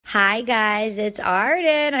Hi, guys. It's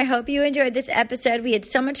Arden. I hope you enjoyed this episode. We had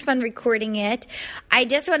so much fun recording it. I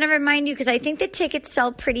just want to remind you, because I think the tickets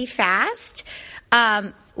sell pretty fast.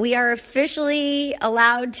 We are officially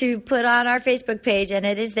allowed to put on our Facebook page, and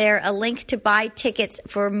it is there, a link to buy tickets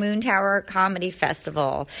for Moon Tower Comedy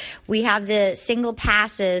Festival. We have the single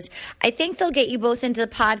passes. I think they'll get you both into the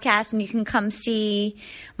podcast, and you can come see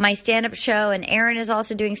my stand-up show, and Aaron is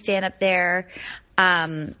also doing stand-up there.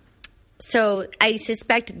 So I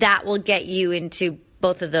suspect that will get you into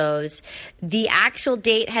both of those. The actual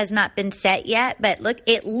date has not been set yet, but look,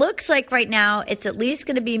 it looks like right now it's at least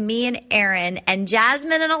going to be me and Aaron, and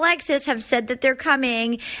Jasmine and Alexis have said that they're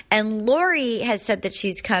coming, and Lori has said that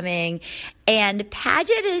she's coming, and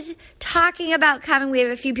Paget is talking about coming. We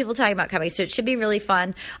have a few people talking about coming, so it should be really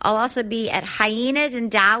fun. I'll also be at Hyenas in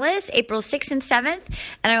Dallas, April 6th and 7th,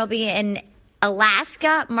 and I will be in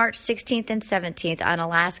Alaska, March 16th and 17th on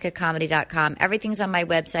alaskacomedy.com. Everything's on my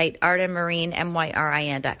website,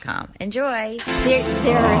 ardenmarine.com. Enjoy.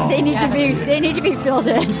 They need to be filled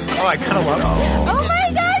in. Oh, I kind of love it. Oh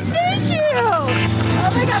my God, thank you.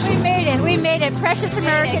 Oh my God, we made it. Precious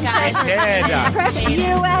American treasure. Precious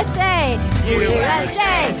USA.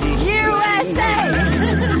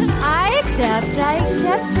 I accept,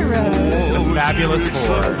 Jerome. The Fabulous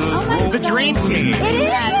Four. Oh the Dream Team. It is the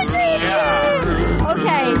Dream Team.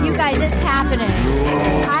 Okay, you guys, it's happening.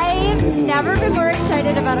 I've never been more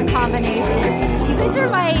excited about a combination. You guys are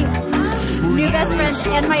my new best friends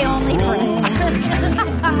and my only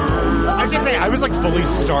friends. I just say, I was like fully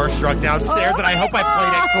starstruck downstairs, and I hope I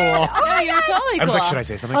played it cool. No, you're totally cool. I was like, should I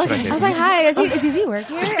say something? Okay. I was like, hi, is he work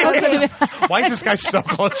here? Okay. Why is this guy so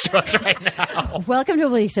close to us right now? Welcome to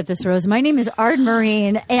Will You Accept This Rose? My name is Arden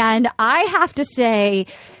Marine, and I have to say,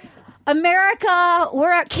 America,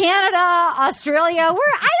 we're at Canada, Australia. I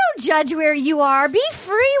don't judge where you are. Be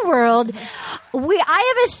free, world.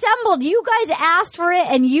 I have assembled. You guys asked for it,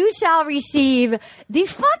 and you shall receive the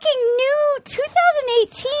fucking new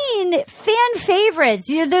 2018 fan favorites.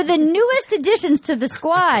 They're the newest additions to the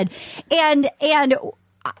squad, and I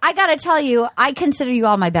gotta tell you, I consider you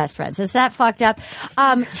all my best friends. Is that fucked up?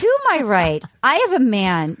 To my right, I have a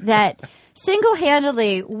man that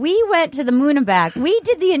single-handedly, we went to the moon and back. We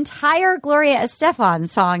did the entire Gloria Estefan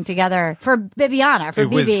song together for Bibiana, for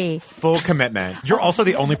BB. Was full commitment. You're also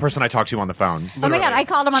the only person I talk to on the phone. Literally. Oh my God, I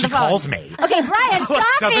called him on the phone. She calls me. Okay, Bryan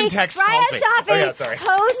Safi. Doesn't text, Bryan calls me. Safi, Oh, yeah, sorry.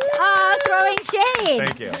 host Throwing Shade.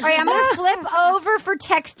 Thank you. All right, I'm going to flip over for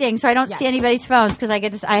texting so I don't see anybody's phones because I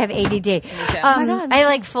have ADD. I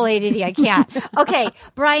like full ADD. I can't. Okay,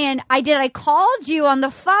 Bryan, I called you on the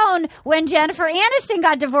phone when Jennifer Aniston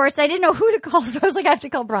got divorced. I didn't know who to call, so I was like, I have to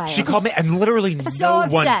call Bryan. She called me, and literally so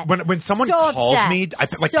no upset. one. When someone so calls upset. me, I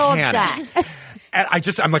like so panic. Upset. And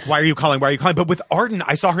I'm like, why are you calling? Why are you calling? But with Arden,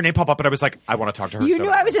 I saw her name pop up, and I was like, I want to talk to her. You knew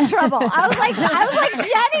I was in trouble. I was like,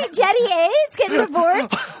 Jenny A's getting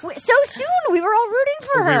divorced so soon. We were all rooting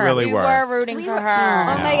for her. We really were. We were rooting for her.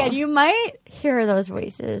 Oh my God, you might hear those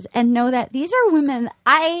voices and know that these are women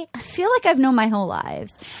I feel like I've known my whole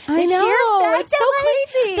lives. I know. It's so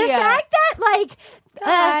crazy. The fact that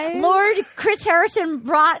Lord Chris Harrison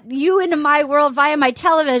brought you into my world via my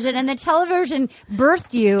television, and the television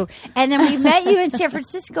birthed you, and then we met you in San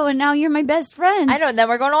Francisco, and now you're my best friend. I know. And then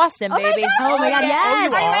we're going to Austin, baby. Oh my God!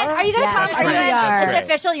 Yes. Oh, are you going to come? Yes, Are you great. in? That's It's great.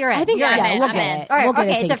 official. You're in. I think you're I'm in. in. We'll I'm get in. it. All right. We'll get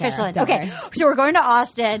it Okay. It's taken official. care of. Don't Okay. worry. So we're going to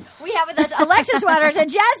Austin. We have with us Alexis Waters and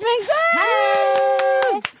Jasmine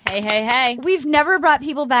Goode. Hey. We've never brought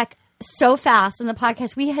people back so fast on the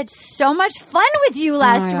podcast. We had so much fun with you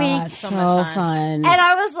last week. So much fun. And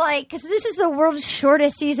I was like, because this is the world's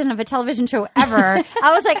shortest season of a television show ever.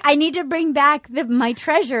 I was like, I need to bring back my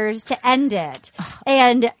treasures to end it.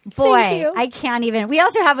 And boy, I can't even. We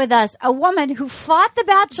also have with us a woman who fought the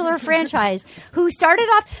Bachelor franchise, who started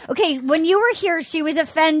off, okay, when you were here, she was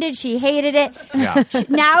offended. She hated it. Yeah.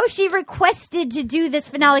 Now she requested to do this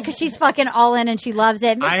finale because she's fucking all in and she loves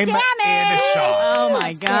it. I'm Sammy! in shock. Oh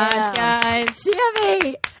my gosh, guys.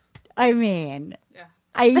 Sammy! I mean,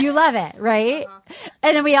 you love it, right?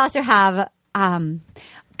 And then we also have kind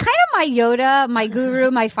of my Yoda, my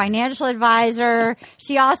guru, my financial advisor.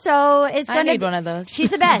 She also is going to. I need one of those. She's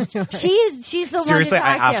the best. She's the Seriously, one to talk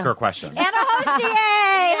I ask to. her questions. Anna Hostier!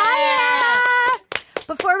 Hi, Anna!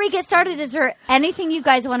 Before we get started, is there anything you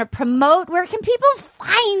guys want to promote? Where can people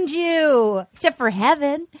find you? Except for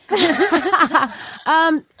heaven.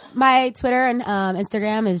 My Twitter and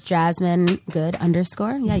Instagram is Jasmine Goode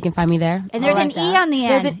 _. Yeah, you can find me there. And there's an E on the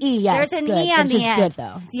end. There's an E, yes. There's an good. E on it's the just end. good,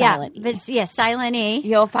 though. Yeah, Silent E. but silent E.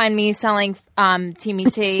 You'll find me selling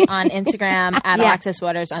Teamy T on Instagram at Alexis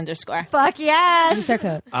Waters _ Fuck yes. Use their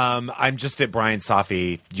code. I'm just at Bryan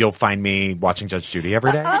Safi. You'll find me watching Judge Judy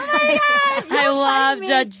every day. Oh my God. I love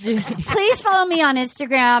Judge Judy. Please follow me on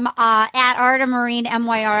Instagram at Arda Marine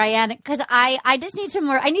MYRIN because I just need some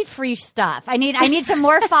more. I need free stuff. I need some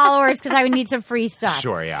more followers because I would need some free stuff.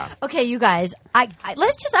 Sure, yeah. Okay, you guys. I'm going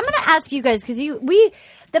to ask you guys because the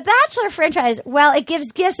Bachelor franchise, well, it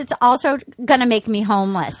gives gifts. It's also gonna make me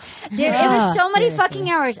homeless. It was so many fucking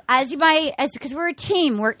hours. Because we're a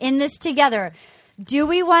team. We're in this together. Do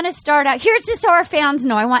we want to start out? Here's just so our fans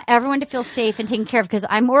know. I want everyone to feel safe and taken care of because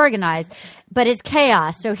I'm organized, but it's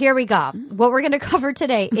chaos. So here we go. What we're going to cover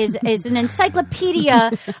today is an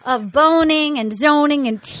encyclopedia of boning and zoning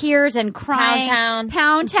and tears and crying.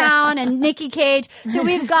 Pound Town and Nikki Cage. So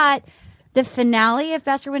we've got the finale of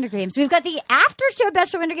Bachelor Winter Games. We've got the after show of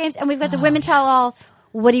Bachelor Winter Games, and we've got the Women Tell All.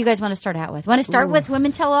 What do you guys want to start out with? Want to start with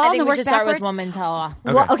Women Tell All? I think and we work should backwards? start with Women Tell All.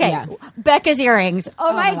 Okay. Yeah. Becca's earrings.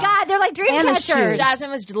 Oh my God. They're like dream And the catchers. shoes.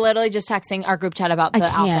 Jasmine was literally just texting our group chat about the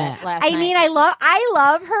outfit last night. I mean, I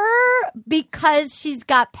love her because she's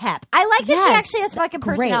got pep. I like that she actually has fucking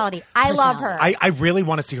personality. I love her. I really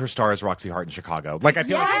want to see her star as Roxy Hart in Chicago. Like, I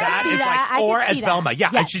feel like that is like, or as Velma. Yeah,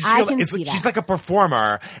 and she's like a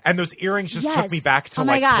performer, and those earrings just took me back to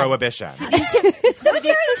like Prohibition. Those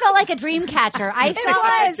earrings felt like a dream catcher. I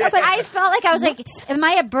felt like I was like, am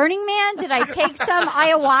I a Burning Man? Did I take some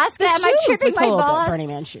ayahuasca? Am I tripping my balls? Burning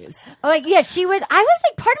Man shoes. Oh, like, yeah, she was. I was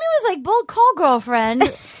like, part of me was like, bold call, girlfriend.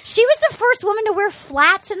 She was the first woman to wear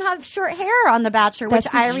flats and have short hair on The Bachelor, which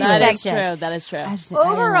I respected. That is true.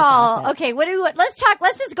 Overall, okay, let's talk.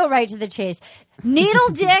 Let's just go right to the chase. Needle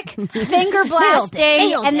dick, finger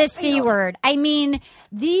blasting, and the C word. I mean,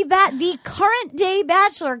 the current day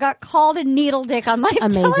Bachelor got called a needle dick on live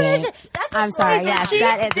television. I'm sorry.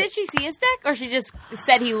 Did she see his dick, or she just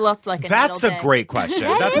said he looked like a needle That's dick? a great question.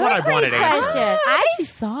 That's what I wanted answered. She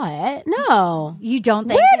saw it. No, you don't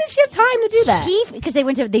think? Where did she have time to do that? Because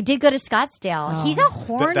they did go to Scottsdale. He's a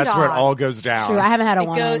horn dog. That's where it all goes down. True, I haven't had a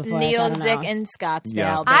one before. Needle so dick in Scottsdale.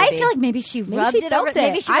 Yeah. I feel like maybe she rubbed it over.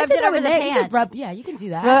 Maybe she rubbed it over the pants. Yeah, you can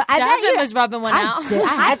do that. Well, Jasmine was rubbing one out.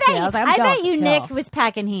 I bet you Nick was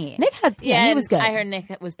packing heat. Nick had, he was good. I heard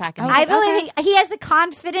Nick was packing heat. I believe he has the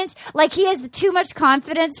confidence. Like he has too much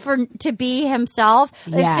confidence to be himself.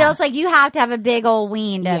 Yeah. It feels like you have to have a big old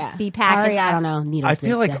ween to be packing. Ari, I don't know. I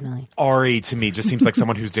feel like Ari to me just seems like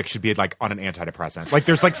someone whose dick should be like on an antidepressant. Like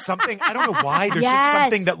there's like something, I don't know why. There's just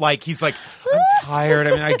something that like he's like, I'm tired.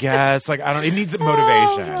 I mean, I guess like I don't. It needs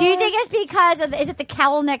motivation. Do you think it's because of is it the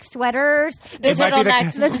cowl neck sweaters? The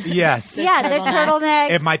turtlenecks. Yes. Yeah, the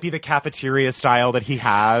turtlenecks. It might be the cafeteria style that he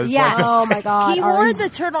has. Yeah. Like, oh my God. He wore the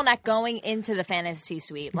turtleneck going into the fantasy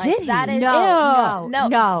suite. Like, Did he? that is No.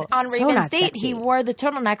 On So Raven's not date, sexy. he wore the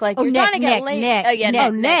turtleneck like you're Nick, trying to get laid. Nick.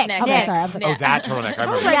 Nick. Okay, sorry. I was like, oh, that turtleneck. I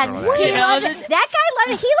remember Yes, that turtleneck. he loved it. That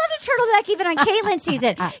guy loved it. He loved a turtleneck even on Caitlyn's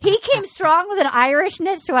season. He came strong with an Irish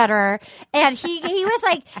knit sweater, and he was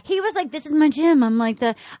like, this is my gym.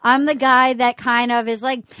 I'm the guy that kind of is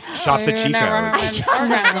like Shops at Chico's.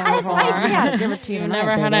 that's my jam. You've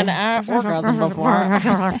never had an orgasm before.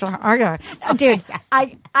 Dude,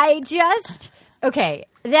 I just okay.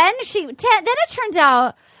 Then it turns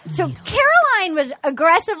out. So Caroline was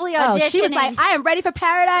aggressively auditioning. She was like, I am ready for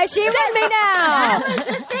paradise. Send me now. That was the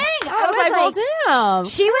thing. I was like, well, damn.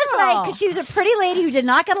 She was like, because she was a pretty lady who did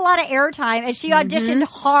not get a lot of airtime, and she auditioned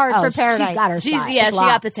hard for Paradise. She's got her spot. She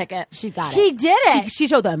got the ticket. She got it. She did it. She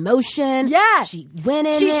showed the emotion. Yeah. She went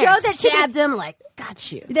in. She there, showed that she stabbed him. Like,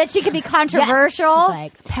 got you. that she could be controversial. She's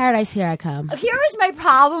like, paradise, here I come. Here was my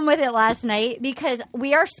problem with it last night because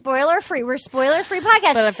we are spoiler free. We're spoiler free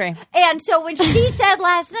podcast. Spoiler free. And so when she said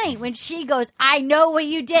last night, when she goes, I know what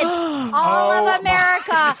you did. All of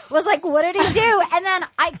America was like, what did he do? And then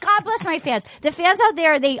God bless my fans. The fans out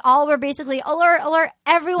there, they all were basically alert.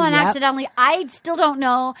 Everyone accidentally. I still don't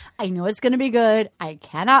know. I know it's going to be good. I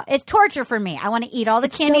cannot. It's torture for me. I want to eat all the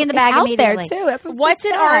candy in the bag immediately. There too. That's What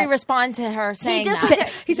did Ari respond to her saying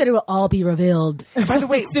that? He said it will all be revealed. By the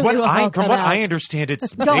way, from what I understand,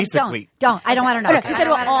 it's basically. Don't. I don't want to know. He said it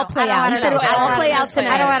will all play out. He said it will all play out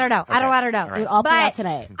tonight. I don't want to know. I don't want to know. It will all play out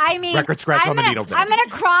tonight. I mean, Record scratch on the needle dick. I'm going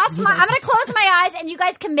to close my eyes, and you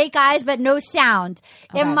guys can make eyes, but no sound.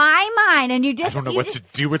 Okay. In my mind, and you just. I don't know what to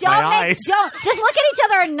do with my eyes. Don't. Just look at each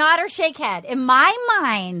other and nod or shake head. In my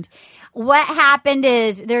mind, what happened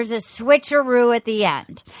is there's a switcheroo at the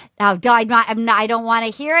end. Now, I don't want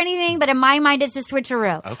to hear anything, but in my mind, it's a a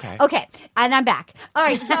switcheroo. Okay. And I'm back. All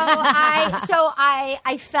right. So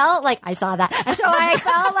I felt like I saw that. So I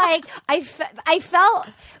felt like I felt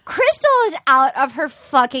Crystal is out of her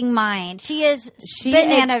fucking mind. She is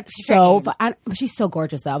banana. She's so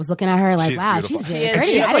gorgeous though. I was looking at her like, she's wow, beautiful. she's very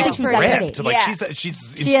pretty. She's I didn't think she was that pretty. Like she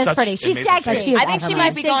is pretty. She's sexy. I think she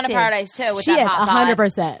might be going to Paradise too. With She that is hot bod.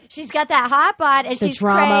 100%. She's got that hot bod, and she's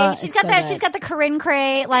drama cray. She's is got so that. good. She's got the Corinne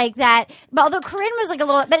cray like that. But although Corinne was like a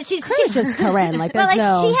little, but she's just Corinne. Like but there's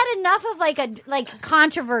no. she had enough of like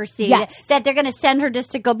controversy Yes. that they're going to send her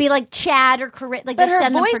just to go be like Chad or Corinne. Like, But just her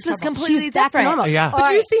send them voice for was trouble. completely She's back to different. normal. Yeah. But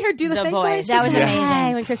did you see her do the The fake voice. That was She's amazing.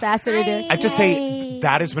 Hey, when Chris asked her to do it. I have to say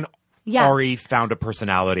that is when Ari found a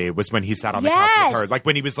personality was when he sat on the couch with her. Like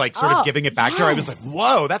when he was like sort of giving it back to her. I was like,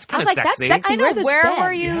 whoa, that's kind of like, that's sexy. sexy. I know. Where Where this were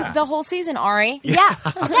been? you the whole season, Ari? Yeah,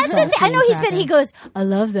 that's the thing. I know he goes, I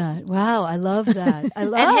love that. Wow, I love that. I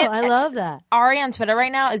love that. Ari on Twitter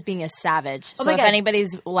right now is being a savage. So my if God.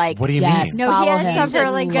 anybody's like, What do you Yes. mean? No, he Follow has him. some he's just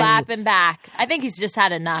really good. clapping back. I think he's just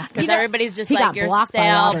had enough because everybody's just he like, got you're blocked by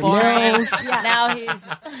all stale, the boring. nerds. Now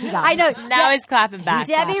he's I know. now he's clapping back.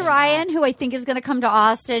 Debbie Ryan, who I think is going to come to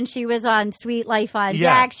Austin, she was on Sweet Life on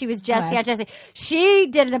Deck. She was Jessie on Jessie. She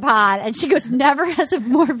did a pod, and she goes, "Never has a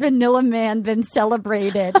more vanilla man been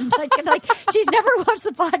celebrated." like she's never watched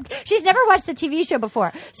the pod. She's never watched the TV show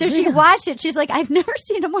before, so she watched it. She's like, "I've never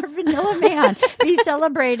seen a more vanilla man be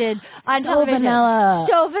celebrated on television."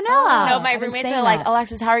 So vanilla. No, my roommates are like,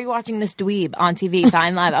 Alexis, how are you watching this dweeb on TV?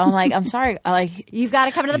 Fine Live. I'm like, I'm sorry. You've got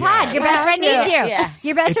to come to the pod. Your best friend needs you. Yeah.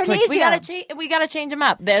 Your best friend needs you. We gotta change them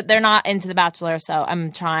up. They're not into The Bachelor, so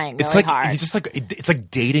I'm trying really It's like hard. he's just like it's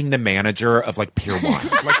like dating the manager of like Pier 1.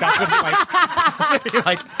 Like that's what he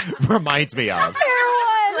like reminds me of.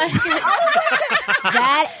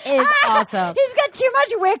 That is awesome. He's got too much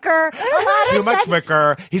wicker. Too much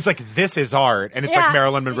wicker. He's like, this is art, and it's like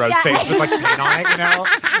Marilyn Monroe's face with like paint on it, you know,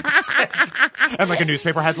 and like a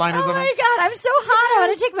newspaper headline or Oh something. my god, I'm so hot. I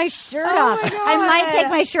want to take my shirt off. I might take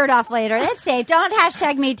my shirt off later. That's safe. Don't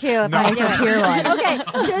hashtag me too if I do it. Okay,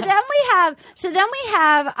 so then we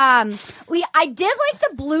have I did like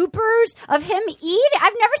the bloopers of him eating.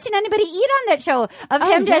 I've never seen anybody eat on that show of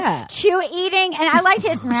him just eating, and I liked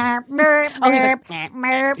his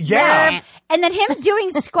Yeah. and then him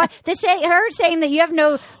doing squat. Her saying that you have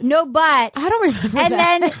no butt. I don't remember And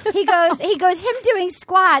that. then he goes him doing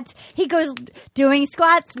squats. He goes doing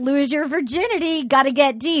squats, lose your virginity, gotta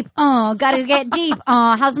get deep. Oh, gotta get deep.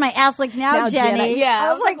 Oh, how's my ass look now, Jenny? Yeah.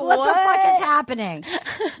 I was like, what the fuck is happening?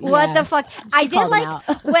 What the fuck? I did called him like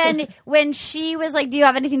out. when she was like, do you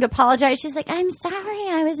have anything to apologize? She's like, I'm sorry,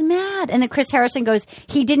 I was mad. And then Chris Harrison goes,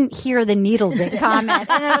 he didn't hear the needle dick comment.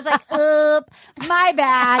 And then I was like, oop, my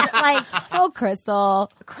bad. Like, Oh, Crystal.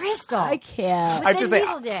 I can't. I just say,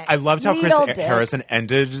 I loved how Chris Harrison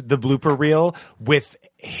ended the blooper reel with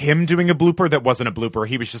him doing a blooper that wasn't a blooper.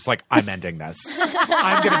 He was just like, I'm ending this.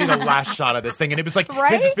 I'm going to be the last shot of this thing. And it was like,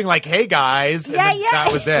 him just being like, hey guys. And then that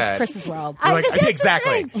was it. It's Chris's world. You're like,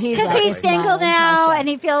 exactly. Because he's single now, and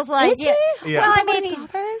he feels like. Is he? Well, I mean,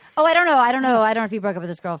 I don't know. I don't know if he broke up with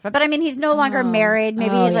his girlfriend, but I mean, he's no longer married.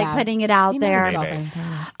 Maybe he's like putting it out there.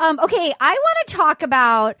 Okay, I want to talk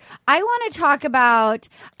about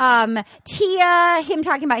Tia. Him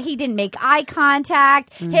talking about he didn't make eye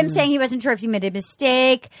contact. Him saying he wasn't sure if he made a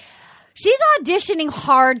mistake. She's auditioning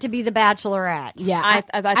hard to be the Bachelorette. Yeah,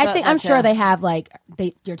 I think I'm sure they have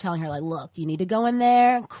you're telling her like, look, you need to go in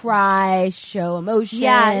there, cry, show emotion,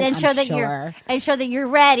 and show that you're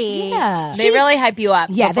ready. Yeah, They really hype you up.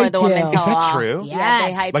 Yeah, before they the do. women Is tell that all. true? Yeah,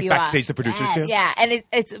 they hype Like you backstage, up. the producers do? Yeah, and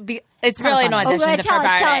it's really an audition to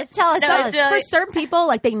provide it. Tell us. For certain people,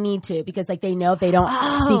 like they need to because like they know if they don't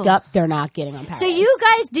speak up, they're not getting on Paradise. So you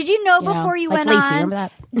guys, did you know before you like went Lacey, on? remember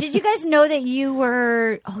that? Did you guys know that you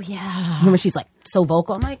were? Oh yeah. Remember she's like so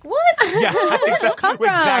vocal. I'm like, what? Yeah, exactly.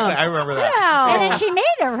 I remember that. And then she made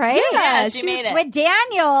it, right? Yeah, she made it. With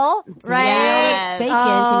Daniel, right? Yes.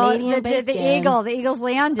 Bacon, Canadian the bacon. The Eagles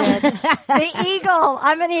landed. The eagle.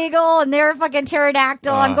 I'm an eagle, and they're a fucking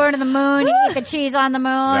pterodactyl. I'm going to the moon. You eat the cheese on the moon.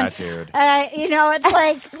 That dude. It's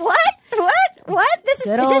like what? This is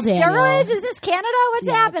Good this old Daniel. steroids? Is this Canada? What's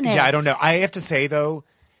happening? Yeah, I don't know. I have to say though,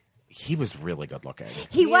 he was really good looking.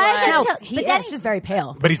 He was. But then he's just very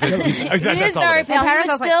pale. But he's He is very pale.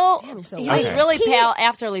 He was really pale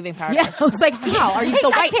after leaving Paradise. Yeah, I was like, how are you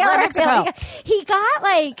still white? Paler, Mexico. he got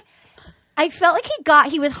like I felt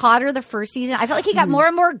like he was hotter the first season. I felt like he got more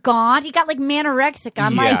and more gaunt. He got like manorexic.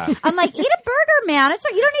 I'm like, eat a burger, man. It's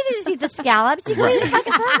like, you don't need to just eat the scallops. You go eat a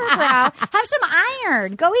fucking burger, bro. Have some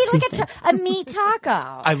iron. Go eat like a meat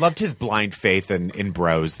taco. I loved his blind faith in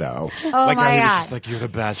bros, though. Oh like my how he was God. just like, you're the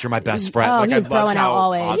best. You're my best friend. Oh, like he was growing out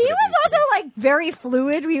always. He was also like very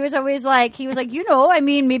fluid. He was always like, I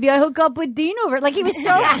mean, maybe I hook up with Dean over. Like he was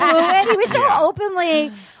so fluid. He was so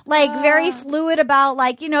openly. Like very fluid about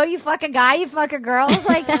like, you fuck a guy, you fuck a girl. I was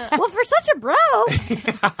like, well, for such a bro,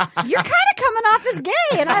 you're kind of coming off as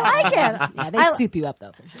gay, and I like it. Yeah, they soup you up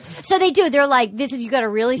though for sure. So they do. They're like, you got to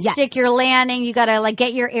really stick your landing. You got to like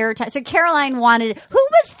get your air time. So Caroline wanted. Who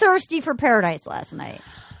was thirsty for Paradise last night?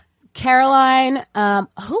 Caroline.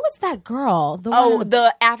 Who was that girl?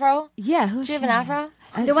 The afro. Yeah, Did you have an afro?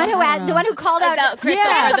 The one who called out Chris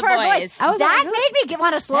for the her boys. voice. I was That like, made me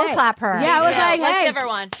want to slow clap her. Yeah, I was like, let's hey, give her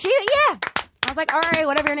one. I was like, all right,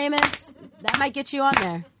 whatever your name is, that might get you on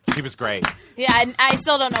there. He was great. Yeah, I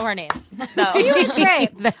still don't know her name. No. She was great.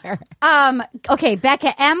 Okay,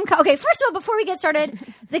 Becca M. Okay, first of all, before we get started,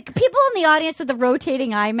 the people in the audience with the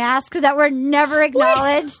rotating eye masks that were never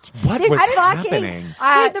acknowledged. What was happening?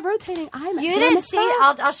 Wait, the rotating eye mask. You didn't see it?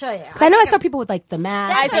 I'll show you. I know I saw people with like the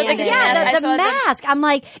mask. I saw the the mask. I'm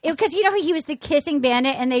like, because he was the kissing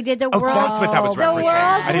bandit, and they did the world. That's what that was The referencing.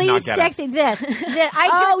 world's I did not least get sexy. it.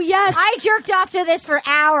 Yes. I jerked off to this for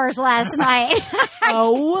hours last night.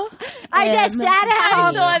 I just sat at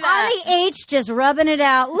home on the H, just rubbing it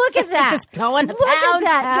out. Look at that. Just going to Look at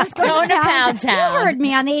that. Just going to Pound Town. You heard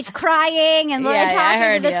me on the H crying and talking I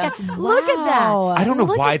heard to this guy. Look at that. I don't know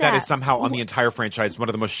Look why at that is somehow on the entire franchise one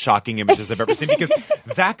of the most shocking images I've ever seen, because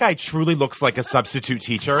that guy truly looks like a substitute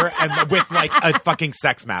teacher and with like a fucking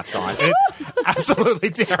sex mask on. It's absolutely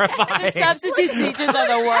terrifying. The substitute teachers are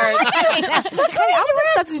the worst. I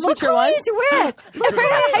was a substitute teacher once. Look where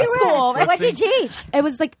high school. What'd you teach? It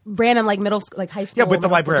was like random, like middle school, like high school. Yeah, with the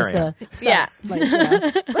librarian. Look at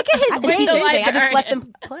his I didn't teach weight. anything. I just let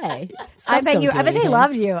them play. I bet they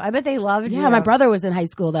loved you. I bet they loved you. Yeah, my brother was in high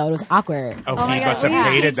school though. It was awkward. Oh, my he God. must have Were you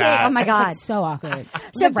hated teaching? that. Oh my God. So awkward.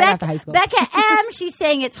 So Like right after high school. Becca M, she's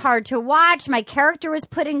saying it's hard to watch. My character was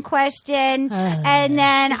put in question, and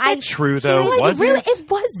then true though? She Was really, it? it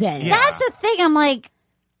wasn't. Yeah. That's the thing. I'm like,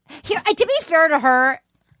 here. To be fair to her,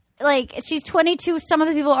 like she's 22. Some of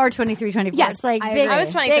the people are 23, 24. Yes, it's like I big, agree. I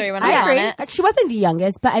was 23 when I was on it. She wasn't the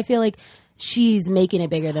youngest, but I feel like she's making it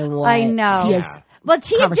bigger than what I know. Tia's Well,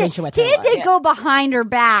 Tia conversation with her Tia was. did go behind her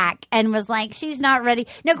back and was like, she's not ready.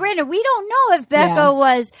 Now, granted, we don't know if Becca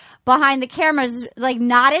was behind the cameras, like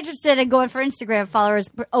not interested in going for Instagram followers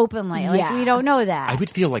openly. Like, we don't know that. I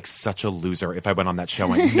would feel like such a loser if I went on that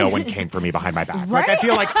show and no one came for me behind my back. Right? Like, I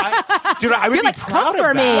feel like, I would be proud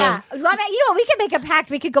of that. Yeah. Well, I mean, we can make a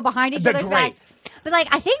pact. We could go behind each other's Great. backs. But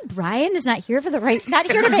like, I think Bryan is not here for not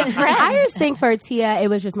here to make friends. I just think for Tia, it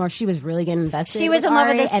was just more, she was really getting invested. She was in love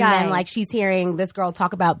with Ari, this and guy. then like she's hearing this girl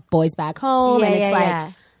talk about boys back home, and it's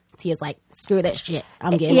like Tia's like, screw that shit.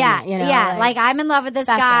 I'm getting it, you know? like I'm in love with this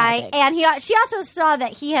guy, and she also saw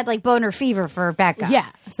that he had like boner fever for Becca. Yeah,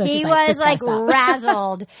 so he she's like, was this like gotta stop.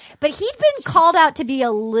 razzled, but he'd been called out to be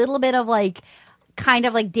a little bit of like. Kind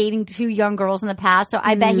of like dating two young girls in the past, so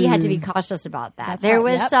I bet he had to be cautious about that. That's there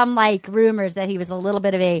right, was some like rumors that he was a little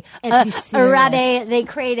bit of a It's rabe de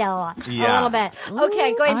cradle, a little bit.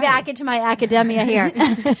 Okay, going back into my academia here.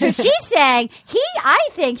 So she's saying I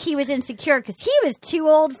think he was insecure because he was too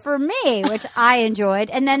old for me, which I enjoyed.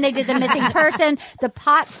 And then they did the missing person, the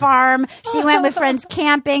pot farm. She went with friends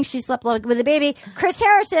camping. She slept with a baby. Chris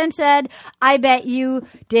Harrison said, "I bet you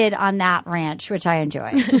did on that ranch," which I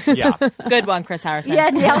enjoyed. Yeah. Good one, Chris Harrison. Yeah,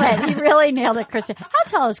 nailed it. He really nailed it, Chris. How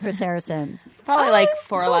tall is Chris Harrison? Probably like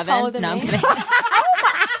taller 4'11". than No, I'm me. kidding.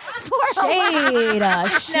 Shade. No, I'm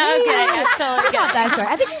kidding. I'm totally He's not kidding. that short.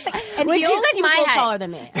 I think he's like, and Would heels, you like he was my a little height? taller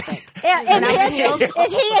than me. I think. And I was in heels. Is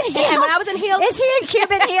he in heels? And when I was in heels, Is he in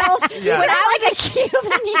Cuban heels? Yeah. When I was in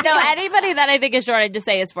Cuban heels. No, anybody that I think is short, I just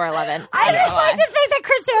say is 4'11". I just like to think that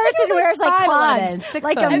Chris Harrison wears like 5'11", clogs, 6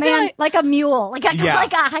 like foot. a I man, like a mule, like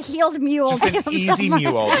a heeled mule. Just an easy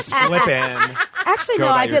mule. Just slip in. actually, Go no,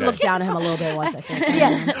 about I your did look day. down at him a little bit once, I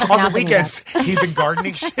think. On the weekends, he's in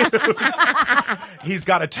gardening shoes. He's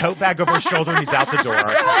got a tote bag over his shoulder and he's out the door.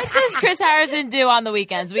 What does Chris Harrison do on the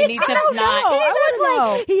weekends? We need to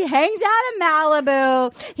not. He hangs out in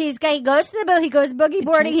Malibu. He goes to the boat. He goes boogie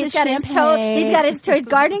boarding. He's got his tote. He's got his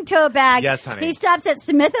gardening tote bag. Yes, honey. He stops at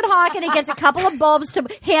Smith and Hawken. He gets a couple of bulbs to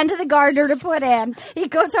hand to the gardener to put in. He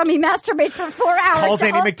goes home. He masturbates for 4 hours. Calls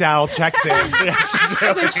Andy McDowell, checks in. Yeah, she's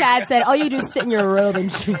really- When Chad said, all you do is sit in your robe and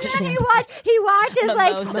drink And shit. he watches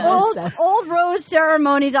like Mimosas. old rose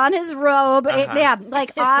ceremonies on his robe. Yeah,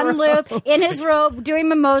 like on loop, in his robe, doing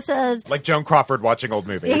mimosas. Like Joan Crawford watching old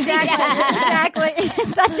movies. Exactly.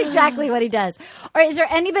 That's exactly what he does. All right, is there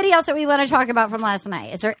anybody else that we want to talk about from last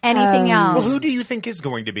night? Is there anything else? Well, who do you think is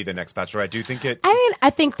going to be the next Bachelorette? Do you think it... I mean, I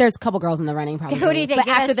think there's a couple girls in the running probably. Who do you think? But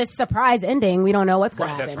after this surprise ending, we don't know what's going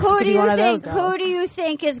to happen. Who do you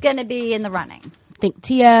think is going to be in the running? I think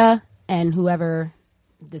Tia and whoever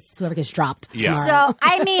gets dropped tomorrow. So,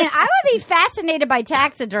 I mean, I would be fascinated by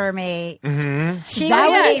taxidermy. Mm-hmm. That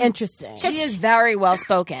would be interesting. She is very well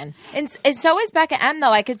spoken, and so is Becca M.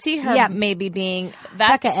 Though I could see her maybe being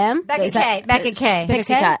Becca M. Becca K. Becca K.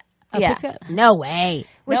 Pixie Cut. Yeah. No way.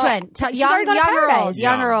 Which one? Young or old?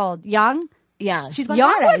 Young or old? Young. Yeah, she's going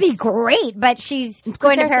Young to Paradise. would be great, but she's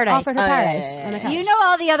going to Paradise. Offered her Paradise. You know,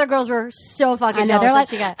 all the other girls were so fucking jealous. They're like,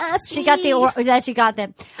 she got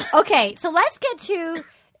them. Okay, so let's get to.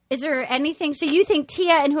 Is there anything? So you think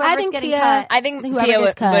Tia and whoever's getting cut? I think Tia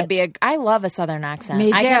would be I love a Southern accent.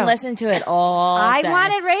 Me too. I can listen to it all day. I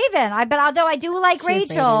wanted Raven. But although I do like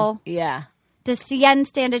Rachel. Yeah. Does Cien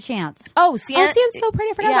stand a chance? Oh, Cien's so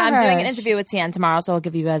pretty. I forgot about her. I'm doing an interview with Cien tomorrow, so I'll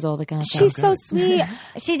give you guys all the kind of She's so sweet.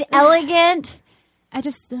 She's elegant. I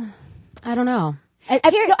don't know.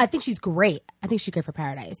 I think she's great. I think she's great for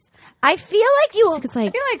Paradise. I feel like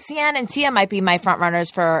I feel like Cien and Tia might be my front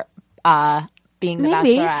runners for being the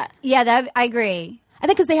Bachelorette. Yeah, I agree. I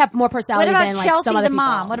think because they have more personality than like Chelsea some other the people.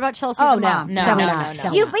 mom? What about Chelsea the mom? No.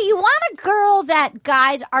 But you want a girl that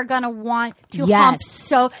guys are going to want to hump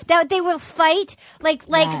so that they will fight like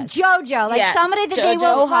JoJo, like somebody that they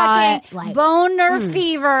will fucking boner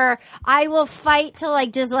fever. I will fight to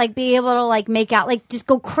like just like be able to like make out, like just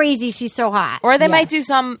go crazy. She's so hot. Or they might do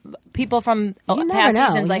some people from past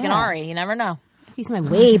seasons like an Ari. You never know. He's my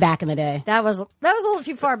way back in the day. That was a little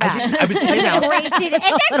too far back. I was thinking It's a great season.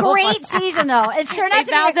 It's a great season, though. It turned out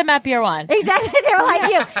they found him at Pier 1. Exactly. They were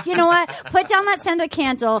like, you know what? Put down that sender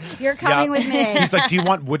cantle. You're coming with me. He's like, do you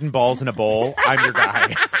want wooden balls in a bowl? I'm your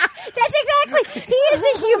guy. That's exactly. He is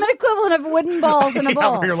the human equivalent of wooden balls in a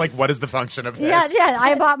bowl. Where you're like, what is the function of this? Yeah.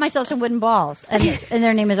 I bought myself some wooden balls, and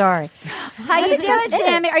their name is Ari. How you doing,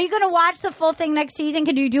 Sammy? Are you going to watch the full thing next season?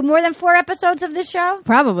 Can you do more than 4 episodes of this show?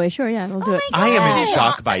 Probably. Sure. Yeah, we'll do it. I am in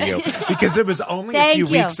shock by you because it was only a few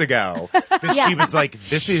weeks ago that she was like,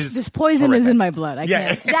 this poison horrific. is in my blood. I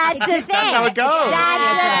can't. That's the thing. That's how it goes.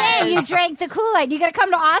 That's the thing. You drank the Kool-Aid. You got to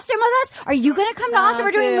come to Austin with us? Are you going to come to Austin?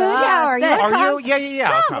 We're doing Moon Tower. Are you?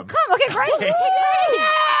 Yeah. Come. Okay, great.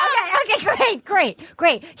 Okay,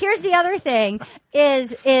 great. Here's the other thing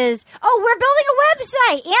is we're building a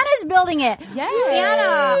website. Anna's building it. Yeah.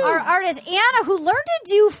 Anna, our artist, Anna, who learned to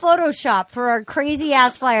do Photoshop for our crazy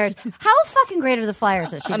ass flyers. How fucking great are the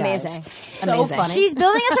flyers that she Amazing. does? Amazing. Funny. She's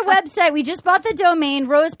building us a website. We just bought the domain,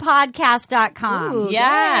 rosepodcast.com. Ooh,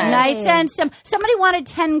 yeah. And I sent somebody wanted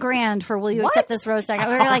 $10,000 for will you accept this rose tag?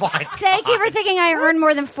 We were like, thank you for thinking I earn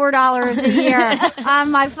more than $4 a year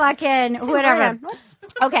on my fucking whatever.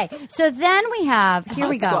 Okay, so then we have here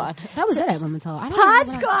we go. Squad. That was it at Momental. Pod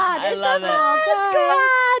Squad. There's love the it. Pod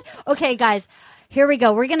Squad. Okay, guys. Here we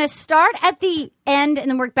go. We're going to start at the end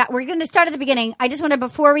and then work back. We're going to start at the beginning. I just want to,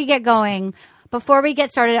 before we get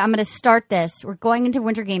started, I'm going to start this. We're going into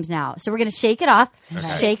Winter Games now. So we're going to shake it off.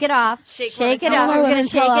 Okay. Shake it off. Shake it off. We're going to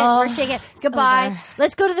shake it. We're shake it. Goodbye.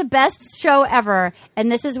 Let's go to the best show ever.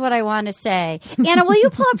 And this is what I want to say. Anna, will you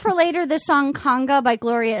pull up for later the song Conga by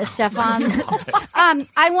Gloria Estefan?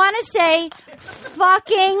 I want to say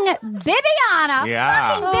fucking Bibiana.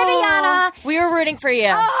 Yeah. Fucking Bibiana. We were rooting for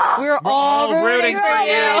you. We were all rooting for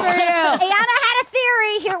you. Anna had a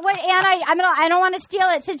theory here. What Anna? I don't want to steal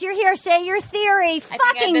it. Since you're here, say your theory.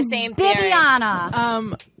 Fucking the same theory.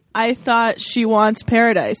 Bibiana. I thought she wants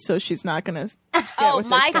paradise, so she's not going to.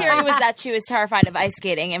 My theory was that she was terrified of ice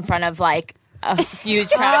skating in front of like a huge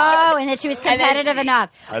crowd. Oh, and that she was competitive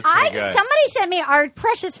enough. That's pretty good. Somebody sent me, our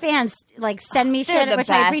precious fans, like send me shit, the which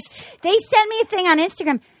I best. appreciate. They sent me a thing on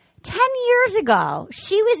Instagram. 10 years ago,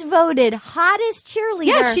 she was voted hottest cheerleader.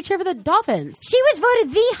 Yeah, she cheered for the Dolphins. She was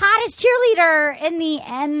voted the hottest cheerleader in the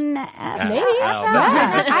NFL. Maybe.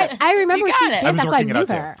 I remember when she got it. did. That's why I working knew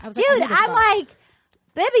it out, her. I was Dude, I knew this I'm girl. like,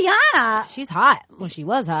 Bibiana. She's hot. Well, she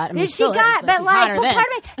was hot. I mean, She still got, is, but she's like, hotter well, then. part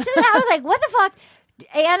of me. So then I was like, what the fuck?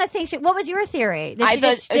 Anna thinks. What was your theory? That she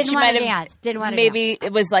just didn't want to dance. Didn't want to. Maybe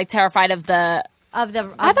it was like terrified of the. I thought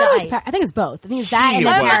it was. I think it's both. I think it's that and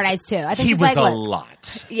Paradise too. I think he she's was like, a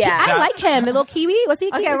lot. Yeah. I like him. The little Kiwi. What's he?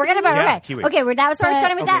 Okay, we're gonna. Yeah, Okay, Kiwi. okay. That was where we're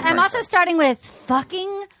starting with that. sorry, I'm also sorry. starting with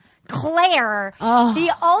fucking Claire,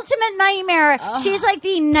 the ultimate nightmare. She's like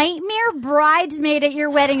the nightmare bridesmaid at your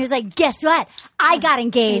wedding who's like, guess what? I got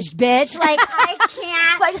engaged, bitch. Like, I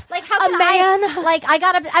can't. Like how can I? Like, I'm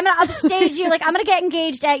gonna upstage you. Like, I'm gonna get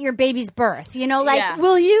engaged at your baby's birth. You know, like,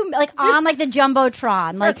 will you? Like, on like the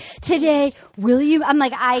jumbotron. Like, today, will you? I'm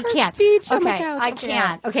like, I can't. Speech okay, on I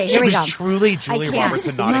can't. Okay, here we go. She was truly Julia Roberts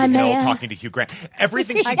in Notting Hill talking to Hugh Grant.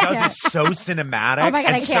 Everything she does is so cinematic. Oh my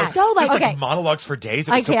God, I can't. So like monologues for days.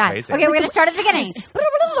 It was so crazy. Okay, we're gonna start at the beginning.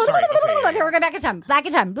 Sorry, okay, we're going back in time. Back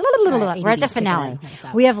in time. We're at the finale.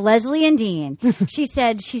 We have Leslie and Dean. She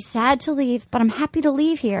said she's sad to leave, but I'm happy to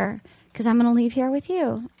leave here because I'm going to leave here with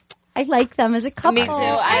you. I like them as a couple. Me too.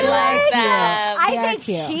 I like them. I think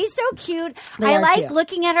she's so cute. I like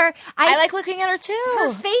looking at her. I like looking at her too.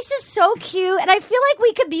 Her face is so cute, and I feel like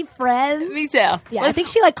we could be friends. Me too. Yeah, I think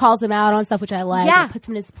she like calls him out on stuff, which I like. Yeah, puts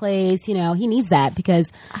him in his place. You know, he needs that because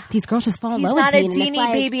these girls just fall in love with Dean. He's not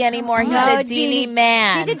a Deanie baby anymore. He's a Deanie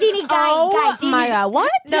man. He's a Deanie guy. Oh my God!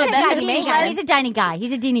 What? No, that's a Deanie guy. He's a Deanie guy.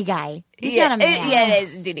 He's a Deanie guy. He's not a man. It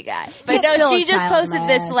is a Deanie guy. But no, she just posted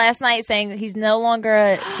this last night saying that he's no longer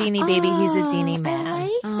a Deanie baby. He's a Deanie man. I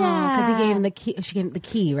like that. Because he gave him the key. She gave him the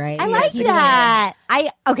key, right? I like that.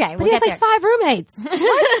 But he has like 5 roommates. Is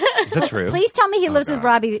that true? Please tell me he lives with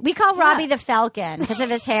Robbie. We call Robbie the Falcon because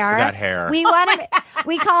of his hair. That hair. We call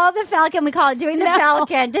it the Falcon. We call it doing the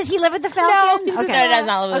Falcon. Does he live with the Falcon? No, he does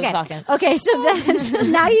not live with the Falcon. Okay, so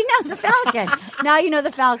then now you know the Falcon. Now you know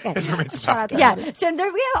the Falcon. His roommate's Falcon. Yeah. So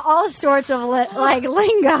there we have all sorts of like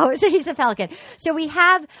lingo. So he's the Falcon. So we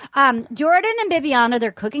have Jordan and Bibiana.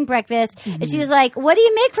 They're cooking breakfast, and she was like, "What do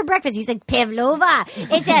you make for breakfast?" He's like, "Pavlova.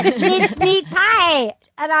 It's a mincemeat pie."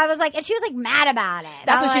 And I was like, and she was like mad about it.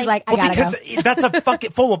 That's what she's like. I gotta go. That's a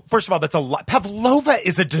fucking first of all, that's a lot. Pavlova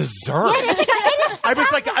is a dessert. I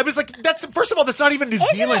was like, that's first of all, that's not even a New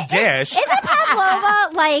Zealand dish. Isn't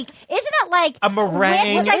pavlova like? Isn't it like a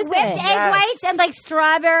meringue? Whipped egg whites and like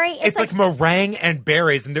strawberry. It's like meringue and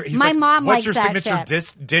berries. And he's my mom "What's likes your that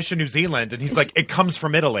signature dish in New Zealand?" And he's like, "It comes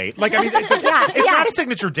from Italy." Like, I mean, it's not a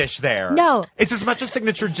signature dish there. No, it's as much a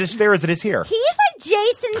signature dish there as it is here. He's like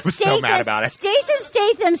Jason. I was so mad about it. Jason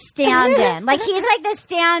Statham stand-in. Like he's like the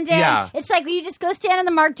stand-in. Yeah. It's like you just go stand in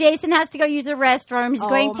the mark. Jason has to go use the restroom. He's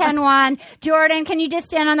going 10-1. Jordan, can you just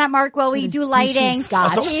stand on that mark while we do lighting?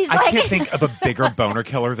 Also, I can't think of a bigger boner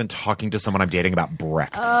killer than talking to someone I'm dating about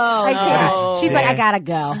breakfast. I can't. She's like, I gotta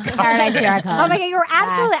go. Paradise, here I come. Oh my God, you're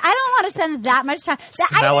absolutely. I don't want to spend that much time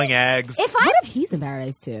smelling eggs. What if he's in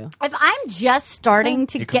paradise too? If I'm just starting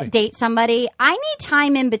to date somebody, I need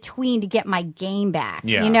time in between to get my game back.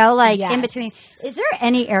 Yeah. You know, like in between. Is there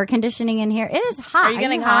any air conditioning in here? It is hot. Are you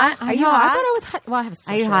getting hot? Are you hot? I thought it was hot. Well, I have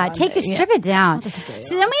a Are you hot? Strip it down.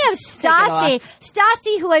 So then we have Stassi.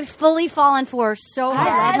 Stassi, who I've fully fallen for so hard.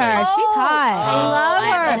 I love her. She's hot. I love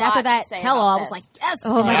her. And after that tell-all, I was like, yes.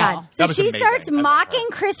 Oh my God. So she starts mocking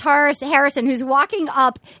Chris Harrison, who's walking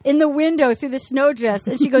up in the window through the snowdrifts.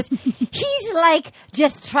 And she goes, he's like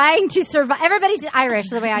just trying to survive. Everybody's Irish,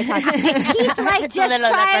 the way I talk. He's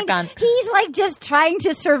like just trying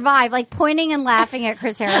to survive, like pointing and laughing at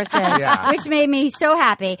Chris Harrison, which made me so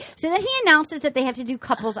happy. So then he announces that they have to do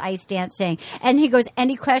couples ice dancing. And he goes,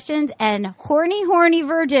 any questions? And horny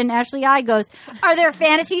virgin Ashley I goes, are there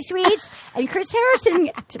fantasy suites? And Chris Harrison,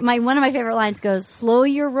 one of my favorite lines goes, slow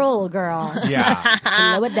your roll, girl. Yeah.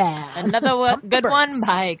 Slow it down. Another good one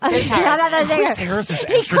by Chris Harrison. Chris Harrison's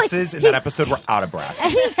entrances in that episode were out of breath.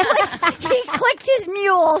 He clicked his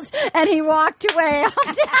mules and he walked away.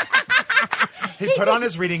 He put on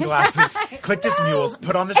his reading glasses, clicked his mules,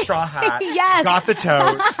 put on the straw hat, Yes. got the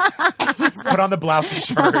tote, put on the blouse and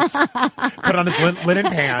shirts, put on his linen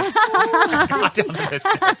pants, got down the business.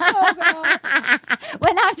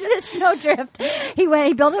 Went out to the snowdrift. He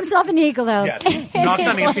built himself an igloo. Yes. Knocked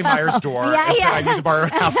on Nancy Meyer's door and said, I need to borrow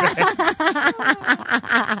an outfit.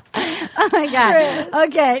 Oh my God.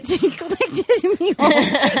 Okay. So he clicked his mules.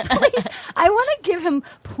 Please. I want to give him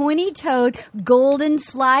pointy-toed golden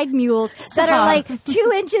slide mules that are like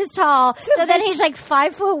 2 inches tall. So then he's like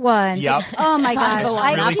 5'1". Yep. Oh my God.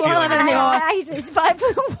 He's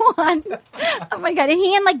 5'1". Oh my God. And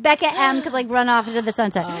he and like Becca M could like run off into the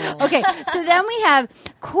sunset. Oh. Okay. So then we have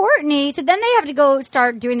Courtney. So then they have to go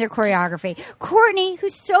start doing their choreography. Courtney,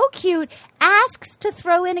 who's so cute, asks to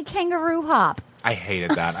throw in a kangaroo hop. I hated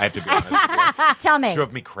that. I have to be honest with you. Tell me. It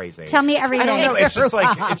drove me crazy. Tell me everything. I don't know. It's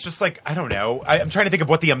just like I don't know. I'm trying to think of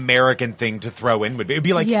what the American thing to throw in would be. It'd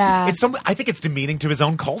be like, I think it's demeaning to his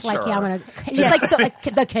own culture. Like, like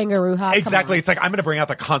the kangaroo hop. Exactly. It's like, I'm going to bring out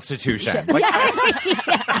the Constitution. Like,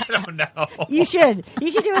 I don't know. You should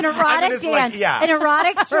do an erotic dance. An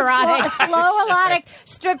erotic, slow erotic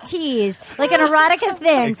striptease. Like an erotica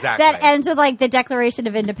thing that ends with like the Declaration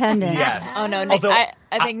of Independence. Yes. Oh no,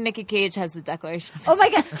 I think Nikki Cage has the Declaration. Oh my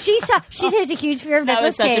God, she has a huge fear of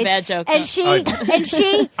Nicolas Cage. That was such a bad joke. And she.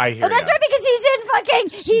 I hear. Oh, that's right, because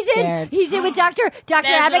he's in with Dr.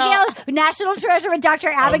 Abigail, National Treasure with Dr.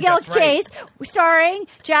 Abigail Chase, starring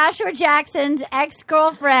Joshua Jackson's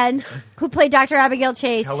ex-girlfriend who played Dr. Abigail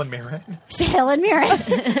Chase. Helen Mirren. Helen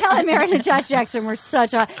Mirren and Josh Jackson were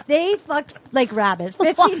they fucked like rabbits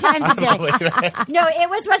 15 times a day. No, it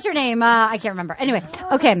was, what's her name? I can't remember. Anyway,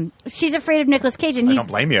 okay, she's afraid of Nicolas Cage, and I don't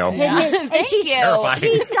blame you. And she saw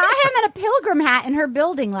him in a pilgrim hat in her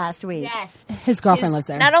building last week. Yes. His girlfriend was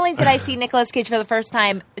there. Not only did I see Nicolas Cage for the first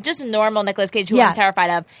time, just normal Nicolas Cage, who I'm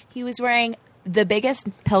terrified of, he was wearing the biggest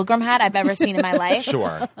pilgrim hat I've ever seen in my life.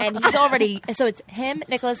 Sure. And he's already, so it's him,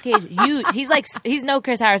 Nicolas Cage, he's no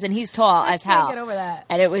Chris Harrison, he's tall as hell. Get over that.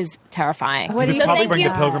 And it was terrifying. He was probably wearing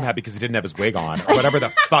the pilgrim hat because he didn't have his wig on, or whatever the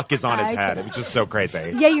fuck is on his head. It was just so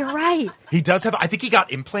crazy. Yeah, you're right. He does have, I think he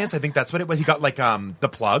got implants. I think that's what it was. He got like the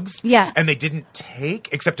plugs. Yeah. And they didn't take,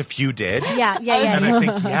 except a few did. Yeah. And I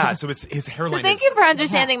think, so his hairline So thank you for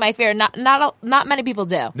understanding my fear. Not many people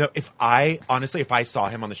do. No, if I saw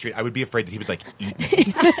him on the street, I would be afraid that he would like eat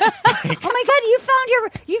me. Oh my God,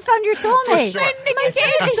 you found your soulmate. Sure. Nikki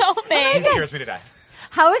Cage soulmate. He scares me to death.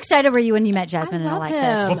 How excited were you when you met Jasmine and Alexis?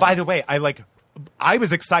 Well, by the way, I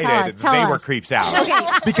was excited Tell they us. were creeps out. Okay.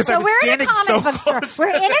 Because I was standing so close. We're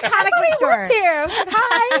in a comic book store. Here.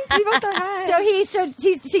 Hi. We both said hi.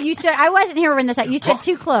 So you stood. I wasn't here when this. You stood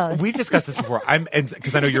too close. We've discussed this before.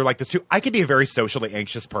 Because I know you're like this too. I could be a very socially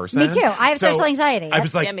anxious person. Me too. I have social anxiety. I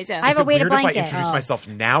was like, yeah, me too. I have a weighted blanket. If I introduce myself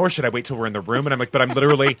now, or should I wait till we're in the room? And I'm like, but I'm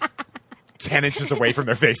literally 10 inches away from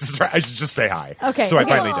their faces. I should just say hi. Okay. So I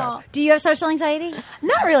finally did. Do you have social anxiety?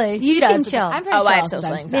 Not really. You seem chill. I'm very chill. I have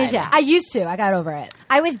social anxiety. Yeah. I used to. I got over it.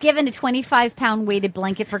 I was given a 25-pound weighted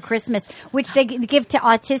blanket for Christmas, which they give to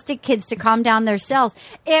autistic kids to calm down their cells.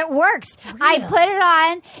 It works. Really? I put it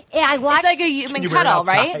on and I watched. It's like a human cuddle,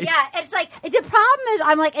 right? Yeah. It's like the problem is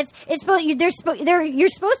I'm like you're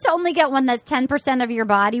supposed to only get one that's 10% of your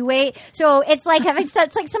body weight. So it's like it's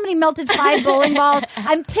like somebody melted 5 bowling balls.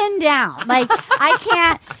 I'm pinned down. Like I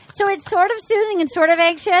can't. So it's sort of soothing and sort of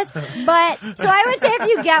anxious. But so I would say if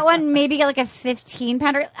you get one, maybe get like a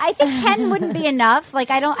 15-pounder. I think 10 wouldn't be enough. Like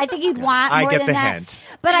I think you'd want more than that. Hint.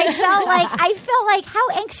 But I felt like how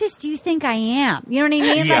anxious do you think I am? You know what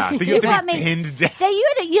I mean? Yeah, like, you have to be pinned down.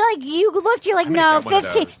 You looked. You're like, no,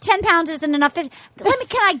 10 pounds isn't enough. Can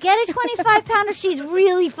I get a 25-pounder? She's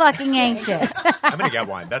really fucking anxious. I'm gonna get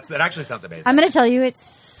one. That actually sounds amazing. I'm gonna tell you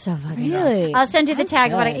it's. So fucking really? good. I'll send you the tag.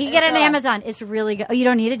 You get it on Amazon. It's really good. Oh, you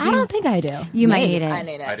don't need it? I don't think I do. You might need it. I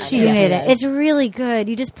need it. You need it. It's really good.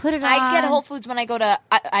 You just put it on. I get Whole Foods when I go to...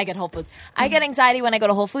 I get Whole Foods. I get anxiety when I go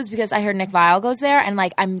to Whole Foods because I heard Nick Viall goes there, and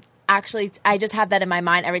like I just have that in my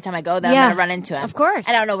mind every time I go that I'm going to run into him. Of course.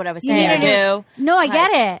 I don't know what I was saying or do. No, I get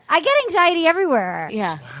it. I get anxiety everywhere.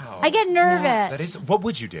 Yeah. Wow. I get nervous. That is. What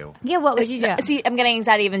would you do? Yeah, what would you do? See, I'm getting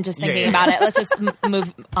anxiety even just thinking about it. Let's just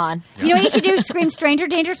move on. You know what you should do? Scream stranger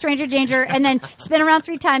danger, and then spin around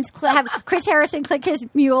 3 times, have Chris Harrison click his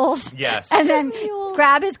mules. Yes. And then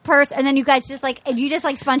grab his purse, and then you guys just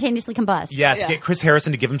spontaneously combust. Yes, get Chris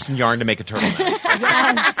Harrison to give him some yarn to make a turtleneck.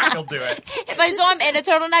 Yes. He'll do it. If I saw him in a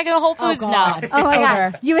turtleneck at Whole Foods, no. Oh my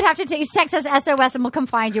God. You would have to text us SOS and we'll come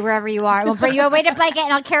find you wherever you are. We'll bring you a weighted blanket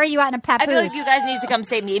and I'll carry you out in a papoose. I feel like you guys need to come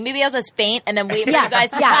save me. Maybe I'll just faint and then wait for you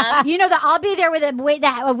guys to come. You know that I'll be there with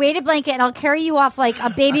a weighted blanket and I'll carry you off like a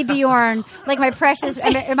baby Bjorn, like my precious.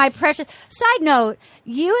 Side note: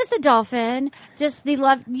 you as the dolphin,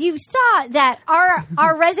 you saw that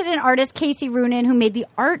our resident artist Casey Roonan, who made the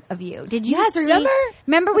art of you. Did you remember?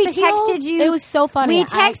 Remember we texted you. It was so funny. We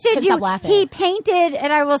texted you. He painted,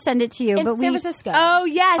 and I will send it to you. In San Francisco. Oh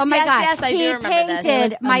yes, oh my God. Yes, I do remember this. He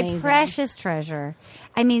painted my amazing. precious treasure.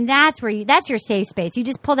 I mean, that's your safe space. You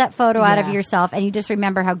just pull that photo out of yourself, and you just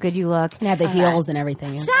remember how good you look. And have the heels and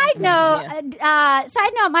everything. Side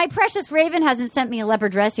note, my precious Raven hasn't sent me a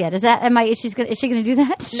leopard dress yet. Is she going to do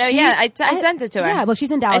that? No, I sent it to her. Yeah, well,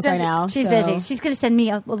 she's in Dallas right now. She's busy. She's going to send me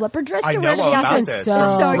a leopard dress to wear. I know all about this.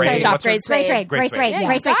 So excited. Shop Grace Raid.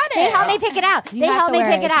 They helped me pick it out. They helped me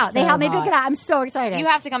pick it out. I'm so excited. You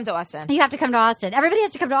have to come to Austin. You have to come to Austin. Everybody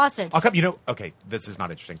has to come to Austin. I'll come. Okay, this is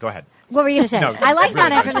not interesting. Go ahead. What were you going to say? No, I like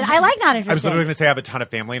not interested. I like not interested. I was literally going to say I have a ton of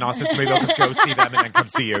family in Austin, so maybe I'll just go see them and then come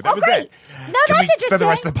see you. That was great. it. No, Can that's we interesting. spend the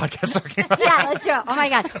rest of the podcast talking about Yeah, let's do it. Oh my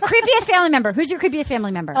God. Creepiest family member. Who's your creepiest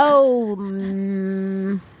family member? Oh,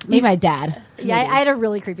 maybe my dad. Yeah, I had a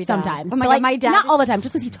really creepy dad. Sometimes. Oh my God, my dad. Not all the time,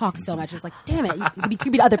 just because he talks so much. It's like, damn it, you can be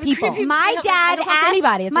creepy to other people. My dad asked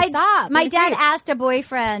anybody. It's stop. My dad asked a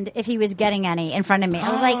boyfriend if he was getting any in front of me. I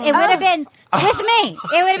was like, it would have been with me.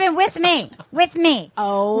 It would have been with me. With me.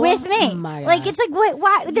 Oh, with me. My God. Like it's like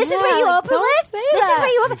why? This is what you open with. This is what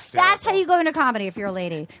you open. Hysterical. That's how you go into comedy if you're a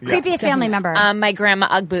lady. Creepiest family member. My grandma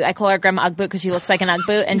Uggboot. I call her Grandma Uggboot because she looks like an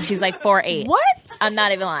Uggboot, and she's like 4'8". What? I'm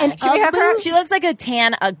not even lying. Should we hook her? She looks like a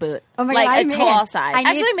tan Uggboot. Oh my like God, a tall size.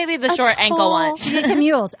 Actually, maybe the short ankle one. She needs some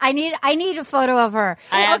mules. I need a photo of her.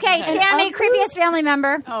 Okay, Sammy, creepiest family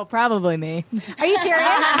member. Oh, probably me. Are you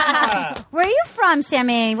serious? Where are you from,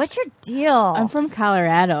 Sammy? What's your deal? I'm from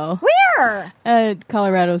Colorado. Where?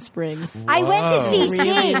 Colorado Springs. I went to CC.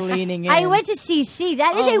 Really leaning in. I went to CC.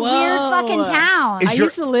 That is a weird fucking town. I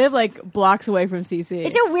used to live like blocks away from CC.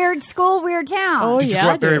 It's a weird school, weird town. Oh, Did you yeah,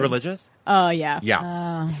 grow up very dude. religious? Oh, yeah.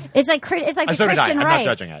 Yeah. It's like the So did I. Christian I'm right. not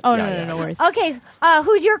judging it. Oh, Yeah, no worries. Okay,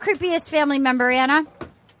 who's your creepiest family member, Anna?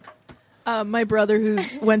 My brother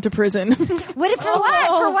who's went to prison. For what?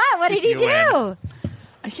 For what? What did he do?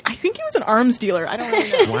 I think he was an arms dealer. I don't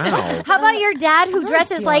really know. Wow. How about your dad who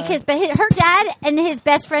dresses like her dad and his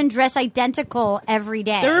best friend dress identical every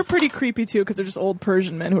day? They were pretty creepy too because they're just old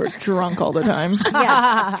Persian men who are drunk all the time.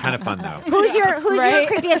 Yeah. Kind of fun though. Who's your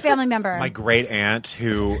creepiest family member? My great aunt,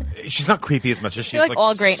 who she's not creepy as much as she's like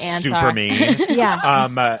all great aunts super are. mean.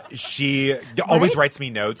 Yeah. She always writes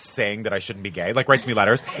me notes saying that I shouldn't be gay. Like writes me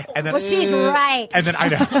letters, and then she's right. And then I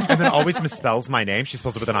know, and then always misspells my name. She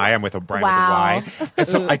spells it with an I. I'm with a Bryan Wow. with a Y. And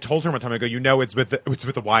so I told her one time, I go, it's with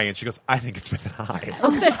a Y, and she goes, I think it's with an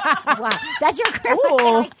I. Wow, that's your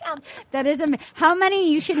creepy. That is how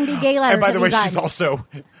many you shouldn't be gay letters. And by the way, have you she's also.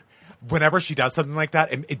 Whenever she does something like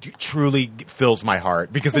that, it truly fills my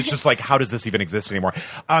heart because it's just like, how does this even exist anymore?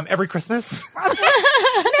 Every Christmas. Merry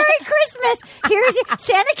Christmas. Here's your,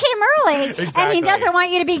 Santa came early, Exactly. and he doesn't want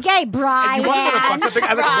you to be gay, Brian.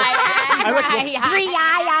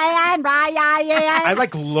 I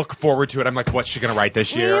like look forward to it. I'm like, what's she going to write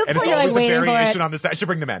this year? And it's please? always a Waiting for variation it. on this. I should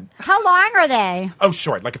bring them in. How long are they? Oh,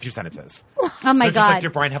 short, like a few sentences. Oh my They're just like, God. dear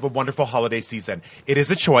Bryan, have a wonderful holiday season. It is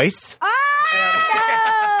a choice. Oh!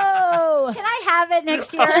 Can I have it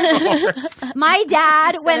next year? My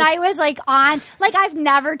dad, when I was I've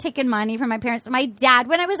never taken money from my parents. My dad,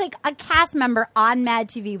 when I was like a cast member on Mad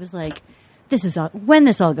TV, was like, when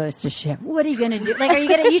this all goes to shit, what are you going to do? Like,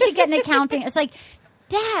 you should get an accounting. It's like,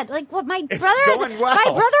 Dad, like what my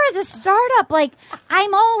brother is a startup. Like I've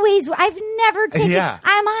never taken. Yeah.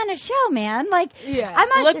 I'm on a show, man. Like I'm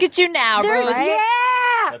on. Look at you now, Rose. Yeah,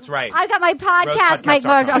 That's right. I've got my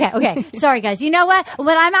podcast. Okay. Sorry, guys. You know what?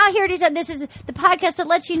 When I'm out here, this is the podcast that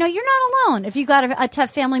lets you know you're not alone. If you got a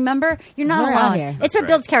tough family member, you're not We're out alone. here. It's what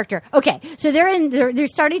builds character. Okay, so they're having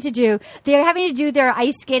to do their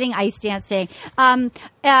ice skating, ice dancing.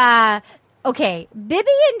 Okay, Bibby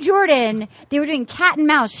and Jordan, they were doing cat and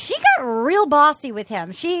mouse. She got real bossy with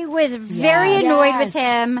him. She was very annoyed with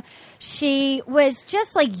him. She was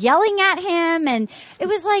just like yelling at him, and it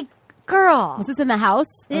was like, girl. Was this in the house?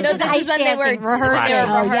 This No, was this ice is when they were dancing, rehearsing.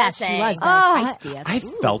 rehearsing. Oh, yes, she was very feisty. I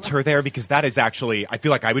felt her there because that is actually, I feel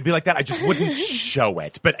like I would be like that. I just wouldn't show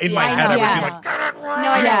it. But in my head, I would be like,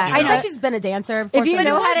 I know she's been a dancer. If you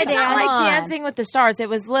know how to It's not dance, like Dancing with the Stars. It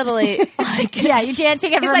was literally like yeah, you're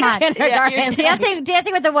dancing in Vermont. kindergarten.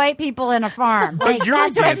 dancing with the white people in a farm. but you're a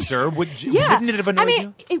dancer. Wouldn't it have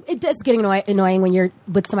annoyed you? It does getting annoying when you're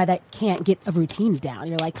with somebody that can't get a routine down.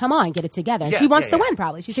 You're like, come on, get it together. And Yeah, she wants yeah, to yeah. win,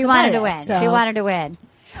 probably. She wanted to win. So. She wanted to win.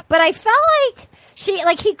 But I felt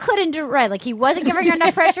like he couldn't do it right. Like he wasn't giving her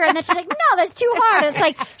enough pressure, and then she's like, "No, that's too hard." It's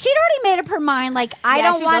like she'd already made up her mind. Like I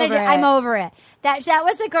don't she's want to. over it. I'm over it. That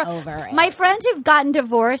was the girl. Over it. My friends who've gotten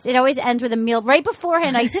divorced, it always ends with a meal. Right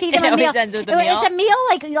beforehand, I see them It a meal. always ends with a meal. It's a meal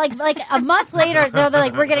like a month later. They'll be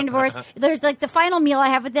like, "We're getting divorced." There's like the final meal I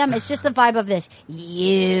have with them. It's just the vibe of this.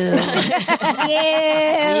 You.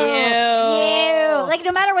 Like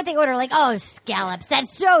no matter what they order, like, oh, scallops.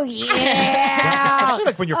 That's so you. Especially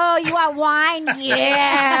like when you're. Oh, you want wine? You.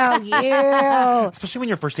 Especially when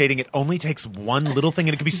you're first dating, it only takes one little thing,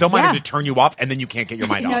 and it can be so minor to turn you off, and then you can't get your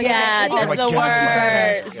mind off. Yeah, Oh, that's like, the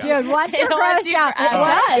worst. Dude, once you're Once grossed you're out,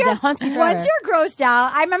 out. It hunts you once you're grossed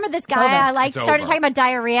out, I remember this guy I liked It's started over. talking about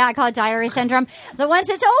diarrhea. I call it diarrhea syndrome. The once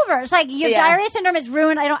it's over, it's like your diarrhea syndrome is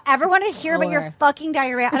ruined. I don't ever want to hear about your fucking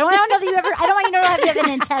diarrhea. I don't want to know that you ever. I don't want you to know that you have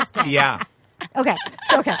an intestine. Yeah. Okay.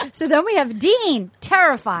 So then we have Dean,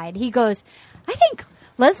 terrified. He goes, I think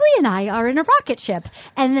Leslie and I are in a rocket ship,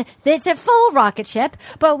 and it's a full rocket ship,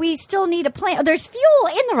 but we still need a plan. There's fuel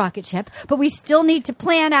in the rocket ship, but we still need to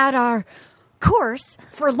plan out our course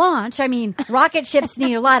for launch. I mean, rocket ships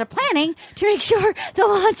need a lot of planning to make sure they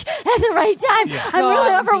launch at the right time. Yeah. I'm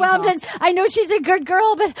really overwhelmed, and I know she's a good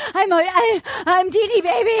girl, but I'm Deanie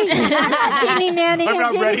baby. I'm not Deanie Manny. I'm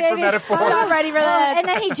not Deanie ready for baby. metaphors. I'm not ready for that. And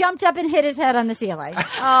then he jumped up and hit his head on the ceiling.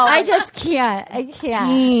 I just can't. I can't.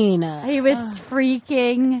 Dean. He was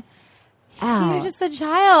freaking out. He was just a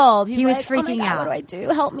child. He was like, freaking oh my God, out. What do I do?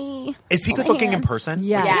 Help me. Is he good looking in person?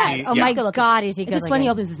 Yes. Yes. Is he- Oh yeah. my Good looking. God, is he It's good just when he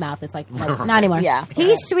looking. opens his mouth, it's like not anymore. Yeah.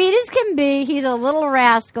 He's sweet as can be. He's a little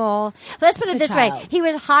rascal. Let's put it He's a this way. child. He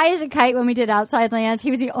was high as a kite when we did Outside Lands. He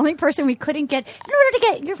was the only person we couldn't get in order to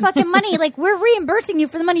get your fucking money. Like, we're reimbursing you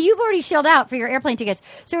for the money you've already shelled out for your airplane tickets.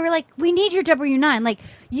 So we're like, we need your W-9. Like,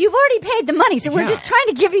 you've already paid the money. So we're Yeah. just trying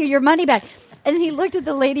to give you your money back. And then he looked at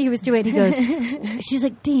the lady who was doing it. He goes, she's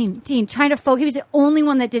like, Dean, trying to focus. He was the only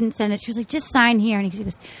one that didn't send it. She was like, just sign here. And he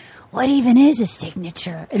goes, what even is a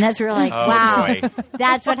signature? And that's where we're like, Oh, wow, boy.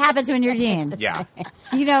 that's what happens when you're Dean. Yeah.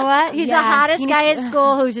 You know what? He's the Yeah, hottest he guy needs- at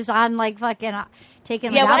school who's just on like fucking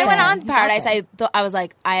taking. Yeah, like, when I out went there. on He's Paradise, out there. I was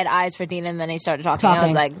like, I had eyes for Dean, and then he started talking. I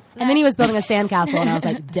was like, and then he was building a sandcastle, and I was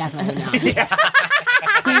like, definitely not.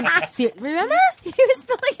 Remember? He was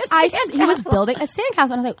building a He was building a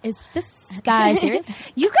sandcastle, and I was like, is this guy serious?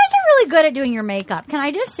 You guys are really good at doing your makeup. Can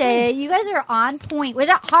I just say, you guys are on point. Was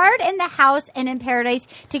it hard in the house and in Paradise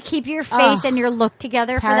to keep your face and your look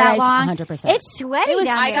together for that Paradise, long? 100%. It's sweaty It was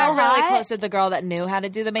down I there. got really Right? close with the girl that knew how to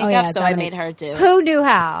do the makeup, yeah, so I Dominique. made her do. Who knew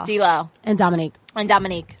how? D-Lo And Dominique. and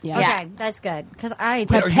Dominique. Yeah. Okay, that's good. Because I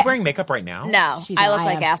Wait, are you wearing makeup right now? No, She's I not- look I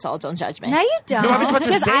like am. asshole. Don't judge me. No, you don't. No, I was about to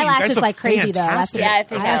She has say, you guys eyelashes look like crazy, though. fantastic. Yeah, I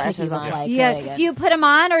think eyelashes eyelashes make you look on. like Yeah. really good. Do you put them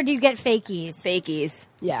on or do you get fakies? Fakies.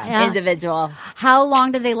 Yeah. Yeah. Individual. How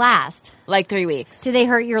long do they last? Like 3 weeks. Do they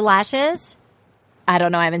hurt your lashes? I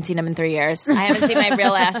don't know. I haven't seen them in 3 years. I haven't seen my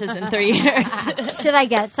real lashes in 3 years. Should I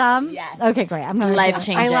get some? Yes. Okay, great. I'm going to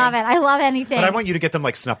Life-changing. I love it. I love anything. But I want you to get them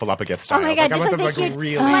like Snuffleupagus style. Oh my God! Like, I Just want them like the huge,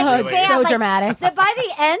 really, like, really. yeah, so like, dramatic. By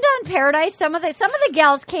the end on Paradise, some of the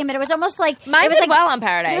gals came in. It was almost like Mine it was did like, well on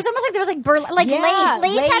Paradise. It was almost like there was like like Yeah,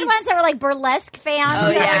 Lace had Lace. ones that were like burlesque fans.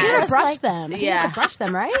 Oh, yeah. She would have Just brushed like- them. Yeah. You brushed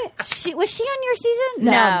them, right? She was she on your season?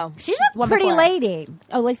 No. She's a One pretty before. lady.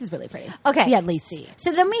 Oh, Lacey's really pretty. Okay. Yeah, Lacey.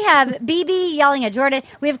 So then we have BB yelling at Jordan.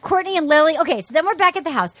 We have Courtney and Lily. Okay, so then we're back at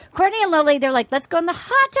the house. Courtney and Lily, they're like, let's go in the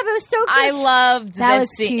hot tub. It was so cute. I loved That this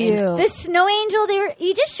was scene. cute. The snow angel there,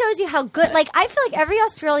 he just shows you how good. Like, I feel like every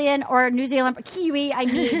Australian or New Zealand Kiwi I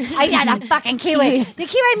meet, I'm fucking Kiwi. The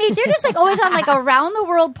Kiwi I meet, they're just like always on like a round the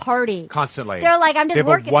world party. Constantly. They're like, I'm just They have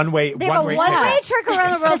working. a one-way They have a one-way ticket. trip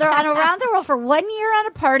around the world. They're on around the world for 1 year on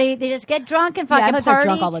a party. They just get drunk and Yeah, I fucking bet they're party.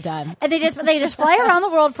 drunk all the time. And they just fly around the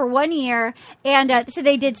world for 1 year. And so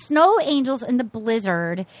they did snow angels in the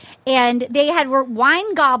blizzard, and they had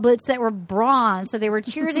wine goblets that were bronze, so they were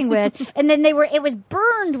cheersing with. And then it was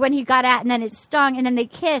burned when he got out, and then it stung, and then they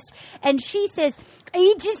kissed. And she says,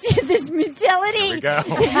 "I just did this facility." Here we go.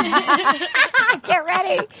 Get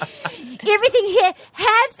ready. Everything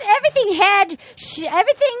has.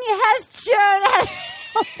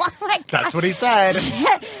 Oh my God. That's what he said.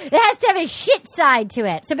 It has to have a shit side to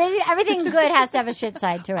it. So maybe everything good has to have a shit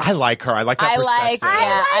side to it. I like her. I like that I like, perspective.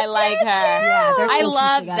 yeah, I like her. Yeah, they're so I cute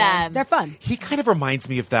love together. them. They're fun. He kind of reminds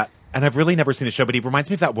me of that, and I've really never seen the show, but he reminds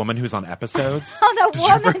me of that woman who's on episodes. Oh, the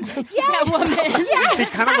woman. That woman. He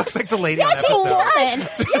kind of looks like the lady on Yes, he episodes.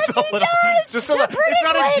 does. It's a little, it's just a little, British it's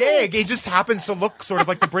not a lady. dig. He just happens to look sort of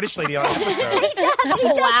like the British lady on episodes.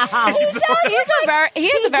 Wow. He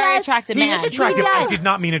is a very attractive He man. is attractive. He I does. did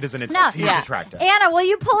not mean it as an insult. No. He's Yeah. attractive. Anna, will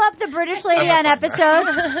you pull up the British lady on I'm a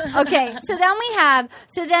episodes? Okay, so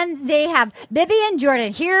then they have Bibby and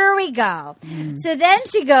Jordan. Here we go. So then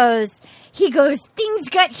she goes, he goes, things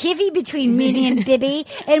got heavy between me and Bibby,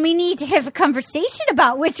 and we need to have a conversation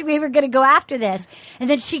about which way we're going to go after this. And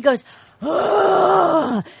then she goes,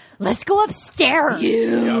 oh, let's go upstairs.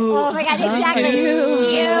 Oh my God, exactly.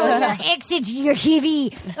 Your exit, you're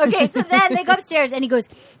heavy. Okay, so then they go upstairs, and he goes,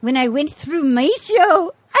 when I went through my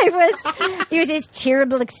show, it was this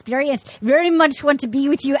terrible experience. Very much want to be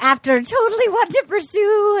with you after. Totally want to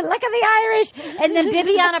pursue. Look at the Irish. And then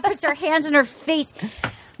Bibiana puts her hands on her face.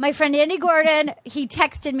 My friend Andy Gordon, he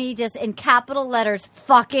texted me just in capital letters,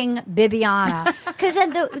 fucking Bibiana. Because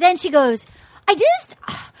then she goes,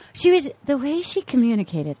 she was, the way she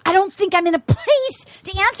communicated, I don't think I'm in a place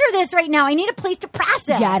to answer this right now. I need a place to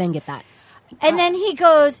process. Yeah, I didn't get that. And then he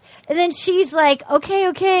goes, and then she's like,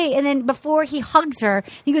 okay. And then before he hugs her,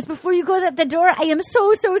 he goes, before you go out the door, I am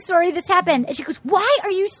so sorry this happened. And she goes, why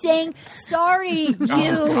are you saying sorry? You. To be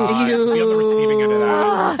on the receiving end of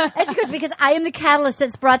that. And she goes, because I am the catalyst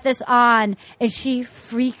that's brought this on. And she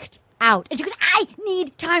freaked out. And she goes, I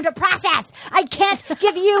need time to process. I can't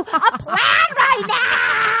give you a plan right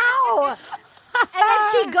now. And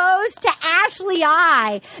then she goes to Ashley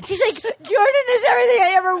I. She's like, Jordan is everything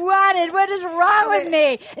I ever wanted. What is wrong with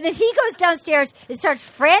me? And then he goes downstairs and starts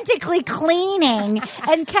frantically cleaning.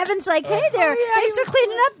 And Kevin's like, hey there, thanks for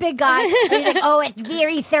cleaning up, big guy. And he's like, oh, it's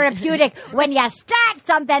very therapeutic. When you start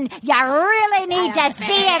something, you really need to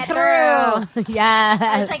see it through. Yeah.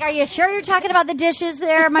 I was like, are you sure you're talking about the dishes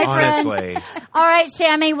there, my friend? Honestly. All right,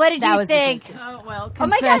 Sammy, what did you think? Oh, well, Oh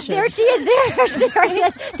my God, there she is. There he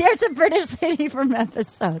is. There's the British lady from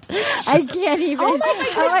episodes. I can't even. Oh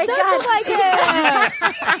my God. Like it.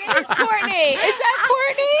 It's Courtney. Is that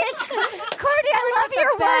Courtney? Courtney, I love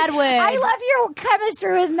your bad work. way. I love your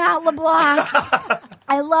chemistry with Matt LeBlanc.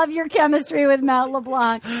 I love your chemistry with Matt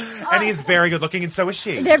LeBlanc. And he's very good looking, and so is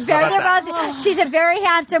she. They're both. She's a very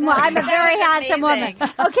handsome woman. I'm a very handsome woman.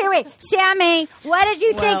 Okay, wait. Sammy, what did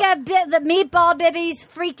you think of the meatball bibbies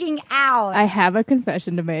freaking out? I have a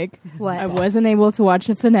confession to make. What? I wasn't able to watch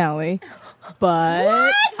the finale,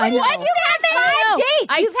 but I know. What? You had 5 days.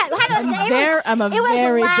 You've had. I'm a it was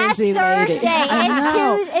very last busy Thursday. lady. I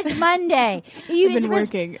know. It's Monday. I've been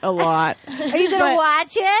working a lot. Are you going to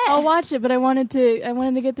watch it? I'll watch it, but I wanted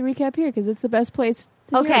to get the recap here because it's the best place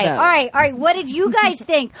to hear Okay, about it. all right. What did you guys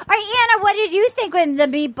think? All right, Anna, what did you think when the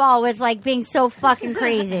meatball was like being so fucking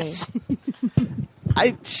crazy?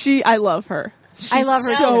 I love her. She's I love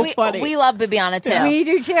her so too. funny. We love Bibiana too. We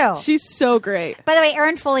do too. She's so great. By the way,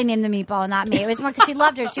 Erin Foley named the meatball, not me. It was more because she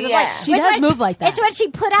loved her. She was like, she does move like that. It's when she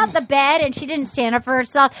put out the bed and she didn't stand up for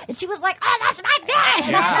herself, and she was like, "Oh, that's my bed."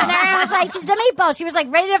 Yeah. And Erin was like, "She's the meatball." She was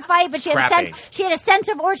like ready to fight, but she had a Scrappy. sense. She had a sense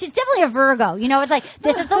of, or she's definitely a Virgo. You know, it's like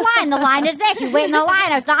this is the line. The line is this. You wait in the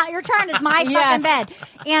line. It's not your turn. It's my fucking bed.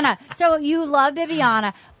 Anna, so you love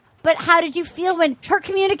Bibiana. But how did you feel when her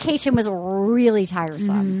communication was really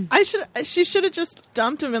tiresome? She should have just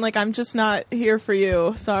dumped him and like, I'm just not here for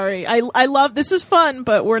you. Sorry. I love, this is fun,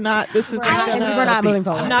 but we're not moving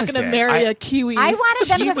forward. I'm not going to marry a Kiwi. I wanted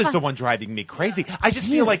them He to. was the one driving me crazy. I just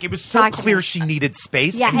feel like it was so clear she needed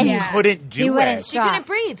space, and he couldn't do it. She couldn't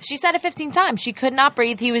breathe. She said it 15 times. She could not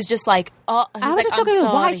breathe. He was just like, oh. I was just so confused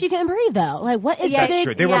why she couldn't breathe though. Like, what is That's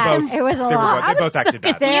true. They were both. It was a lot. They both acted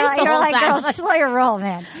bad. You're like, girl, slow your roll,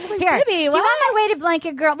 man. Here, do you want my weighted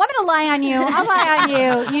blanket, girl? Want me to lie on you? I'll lie on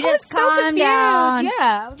you. You just calm down.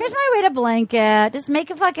 Yeah. Here's my weighted blanket. Just make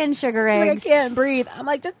a fucking sugar eggs. I can't breathe. I'm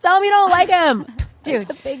like, just tell him you don't like him. Dude,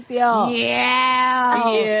 a big deal.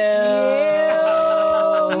 Yeah.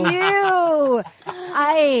 You.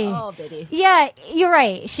 Oh, baby. Yeah, you're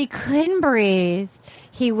right. She couldn't breathe.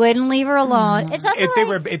 He wouldn't leave her alone. It's also They both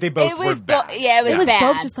were bad. It was bad. bad.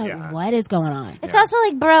 Both just like, what is going on? It's also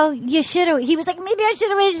like, bro, you should have. He was like, maybe I should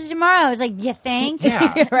have waited till tomorrow. I was like, you think?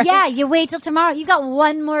 Yeah. Right? Yeah, you wait till tomorrow. You got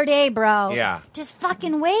one more day, bro. Yeah. Just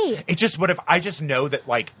fucking wait. It just I just know that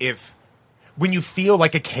like when you feel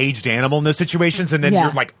like a caged animal in those situations, and then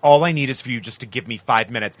you're like, all I need is for you just to give me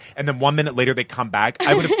 5 minutes, and then 1 minute later they come back,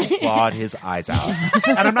 I would have clawed his eyes out.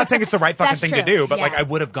 And I'm not saying it's the right fucking thing to do, but like I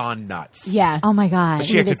would have gone nuts. Yeah. Oh my god. But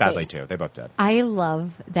she acted badly too. They both did. I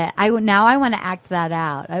love that. Now I want to act that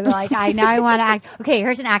out. I'm like, now I want to act. Okay,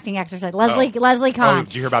 here's an acting exercise. Leslie Kahn. Oh,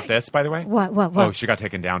 did you hear about this, by the way? What? Oh, she got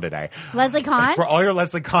taken down today. Leslie Kahn? For all your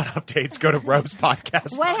Leslie Kahn updates, go to Rose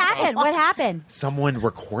Podcast. What happened? What happened? Someone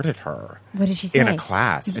recorded her. What did she say? In a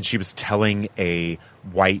class, and she was telling a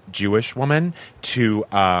white Jewish woman to,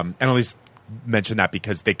 and at least mention that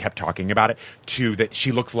because they kept talking about it, that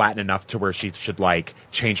she looks Latin enough to where she should like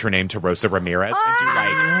change her name to Rosa Ramirez and do like,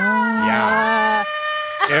 yeah.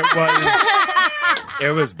 It was.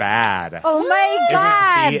 It was bad. Oh my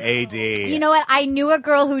God. It was BAD. You know what? I knew a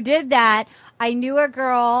girl who did that. I knew a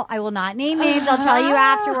girl, I will not name names, I'll tell you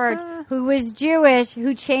afterwards, who was Jewish,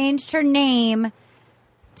 who changed her name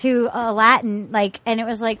to Latin, and it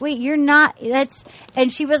was like, wait, you're not,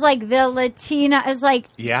 and she was like, the Latina, I was like,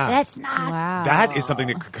 that's not. Wow. That is something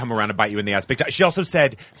that could come around and bite you in the ass. She also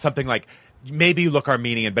said something like, maybe you look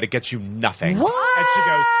Armenian, but it gets you nothing. What?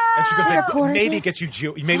 And she goes, like, maybe it gets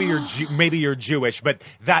you maybe you're Jewish, but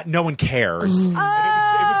that no one cares. And it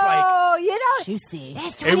was like, juicy.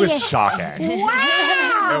 It was shocking.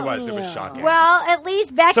 Wow. It was shocking. Well, at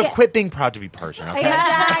least Becca. So quit being proud to be Persian, okay?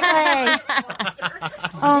 Exactly.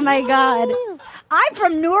 Oh my God. I'm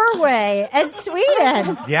from Norway and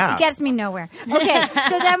Sweden. Yeah. It gets me nowhere. Okay,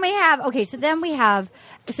 so then we have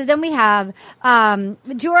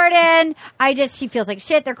Jordan. He feels like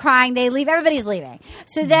shit. They're crying. They leave. Everybody's leaving.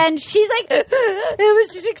 So then she's like, it was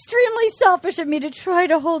just extremely selfish of me to try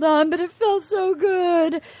to hold on, but it felt so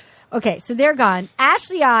good. Okay, so they're gone.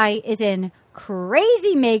 Ashley I is in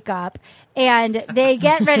crazy makeup, and they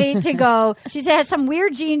get ready to go. She has some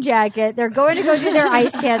weird jean jacket. They're going to go do their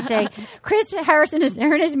ice dancing. Chris Harrison is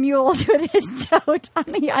there in his mule with his tote on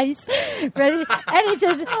the ice. Ready? And he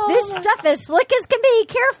says, this stuff is slick as can be.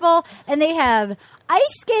 Careful. And they have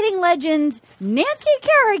ice skating legends Nancy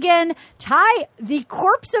Kerrigan, the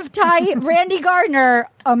corpse of Randy Gardner.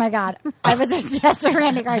 Oh my God. I was obsessed with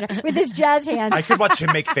Randy Gardner with his jazz hands. I could watch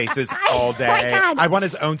him make faces all day. I want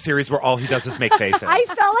his own series where all he does is make faces. I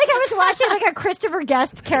felt like I was watching like a Christopher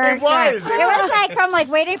Guest character. It was like from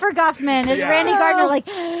Waiting for Guffman. Is Randy Gardner like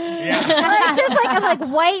just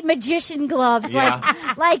in white magician gloves,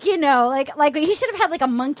 like he should have had like a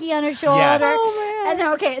monkey on his shoulder. Yes. Oh, man.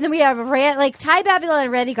 And then we have Ty Babylon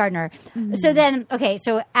and Randy Gardner. Mm-hmm. So then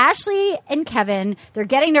so Ashley and Kevin, they're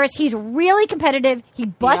getting nervous. He's really competitive. He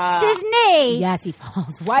busts his knee. Yes, he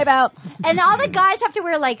falls. Wipe out. And all the guys have to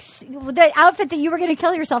wear the outfit that you were going to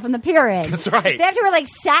kill yourself in the period. That's right. They have to wear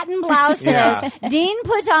satin blouses. Yeah. Dean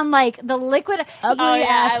puts on the liquid ugly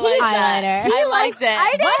ass highlighter. I liked it.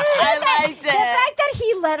 I liked it. The fact that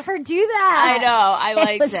he let her do that. I know. I liked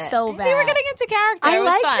it. It was so bad. They were getting into character. I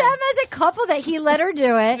like fun. them as a couple that he let her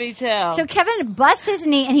do it. Me too. So Kevin busts his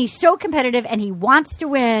knee, and he's so competitive, and he wants to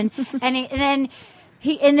win,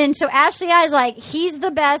 so Ashley I is like, he's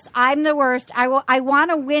the best, I'm the worst. I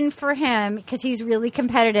want to win for him because he's really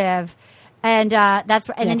competitive, and that's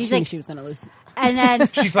what. And then he's like, she was going to lose. And then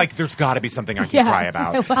she's like, there's got to be something I can cry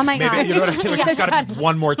about. Oh my God. You know what I mean? There's got to be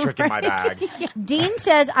one more trick in my bag. Dean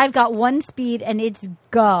says, I've got one speed, and it's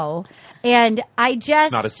go. And I just...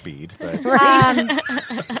 It's not a speed, but...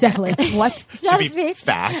 Definitely. What? It's not a speed.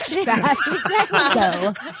 Fast. Exactly.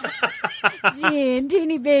 Go.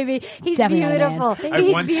 Deanie baby. He's definitely beautiful. I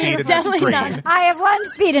have one speed, and that's green. I have one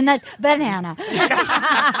speed, and that's banana.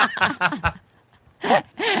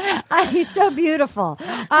 He's so beautiful.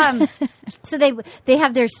 So they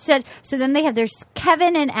have their set. So then they have their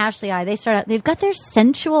Kevin and Ashley I. They've got their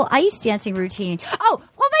sensual ice dancing routine. Oh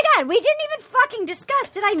my God! We didn't even fucking discuss.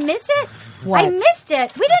 Did I miss it? What? I missed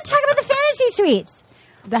it. We didn't talk about the fantasy suites.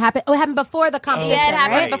 It happened before the competition. Yeah, it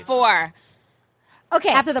happened right? before. Okay,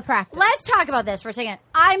 after the practice. Let's talk about this for a second.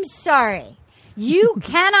 I'm sorry. You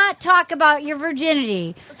cannot talk about your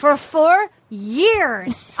virginity for 4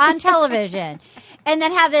 years on television. And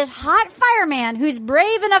then have this hot fireman who's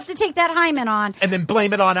brave enough to take that hymen on. And then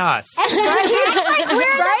blame it on us. We're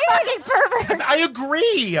the fucking perverts. I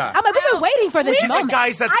agree. We've been waiting for this moment.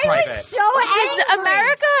 Guys, that's I private. was so angry.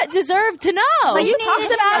 America deserved to know. We You talked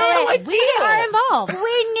needed about to know it. We are involved.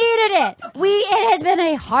 We needed it. It has been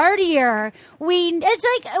a hard year. We needed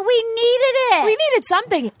it. We needed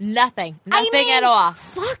something. Nothing at all.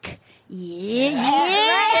 Fuck. Yeah.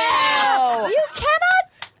 You cannot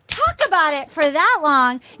talk about it for that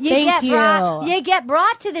long. You get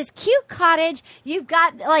brought to this cute cottage. You've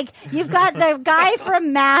got the guy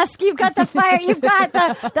from Mask. You've got the fire. You've got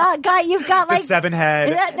the guy. You've got the seven head.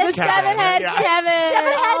 The seven head Kevin.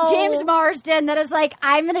 Seven head James Marsden. That is like,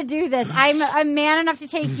 I'm going to do this. I'm man enough to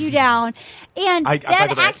take you down. And then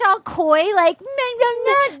act all coy like, fuck.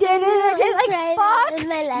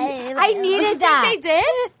 I needed that. They did?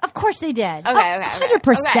 Of course they did. Okay.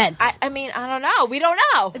 100%. I mean, I don't know. We don't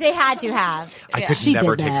know. They had to have. I could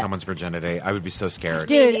never take someone's virginity. I would be so scared.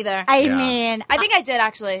 Dude, Me neither. I mean, I think I did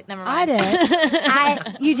actually. Never mind. I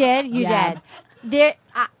did. You did. You did.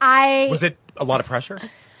 Was it a lot of pressure?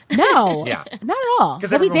 No. Yeah. Not at all.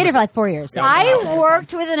 Well, we dated for like 4 years. So I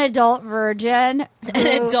worked with an adult virgin.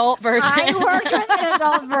 An adult virgin. I worked with an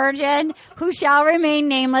adult virgin who shall remain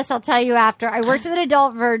nameless. I'll tell you after. I worked with an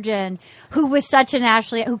adult virgin who was such an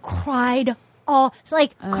Ashley, who cried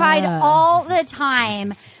cried all the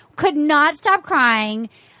time, could not stop crying.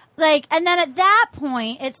 And then at that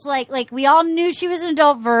point, it's like we all knew she was an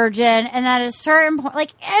adult virgin, and then at a certain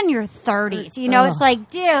point, in your 30s, it's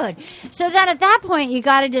like, dude. So then at that point, you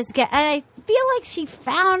got to just and I feel like she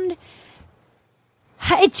found,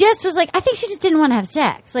 it just was I think she just didn't want to have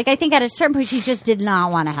sex. I think at a certain point, she just did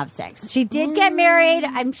not want to have sex. She did get married.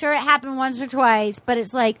 I'm sure it happened once or twice, but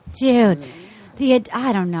it's like, dude,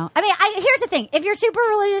 I don't know. I mean, here's the thing. If you're super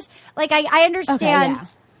religious, I understand. Okay, yeah.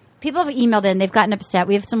 People have emailed in. They've gotten upset.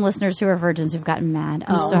 We have some listeners who are virgins who've gotten mad.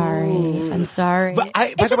 I'm sorry. But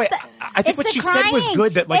by the way, I think what she said was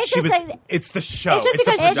good. That it's the show. It's just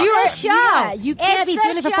because you're a show. Yeah, you can't be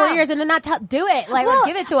doing it for 4 years and then not do it.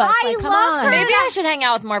 Give it to us. Come on. Maybe I should hang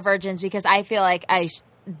out with more virgins because I feel like I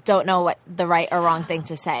don't know what the right or wrong thing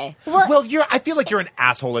to say. Well, I feel like you're an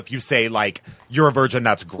asshole if you say you're a virgin.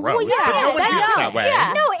 That's gross. Well, no one feels that way.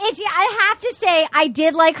 Yeah. No, I have to say I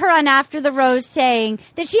did like her on After the Rose saying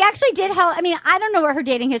that she actually did help. I mean, I don't know what her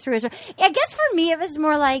dating history is. I guess for me it was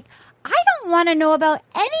more I don't want to know about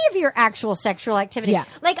any of your actual sexual activity. Yeah.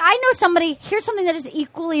 I know somebody, here's something that is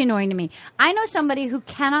equally annoying to me. I know somebody who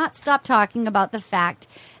cannot stop talking about the fact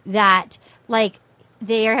that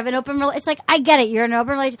they have an open relationship. It's I get it. You're in an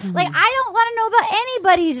open relationship. Mm-hmm. I don't want to know about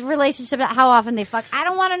anybody's relationship, about how often they fuck. I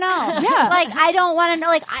don't want to know. Yeah. I don't want to know.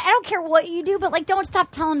 I don't care what you do, but don't stop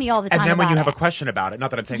telling me all the time. And then when you have a question about it, not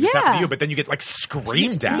that I'm saying this happened to you, but then you get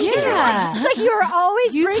screamed at. Yeah. It's you're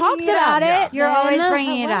always you talked about it. Yeah. You're always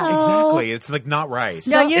bringing it up. Exactly. It's not right.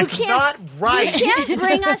 No, you it's can't. Not right. You can't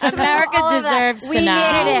bring us through America all deserves of that. to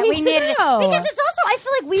know. We needed it because it's also. I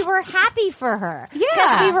feel we were happy for her. Yeah.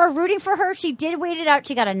 Because we were rooting for her. She did wait it out.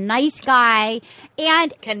 She got a nice guy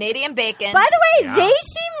and Canadian bacon. By the way, they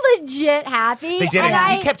seem legit happy. They did.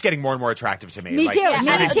 And he kept getting more and more attractive to me. Me too. Yeah,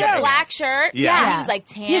 and a black shirt. Yeah. He was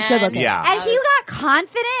tan. He's good looking. Yeah. And he got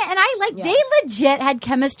confident, and they legit had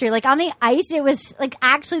chemistry. On the ice, it was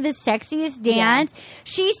actually the sexiest dance. Yeah.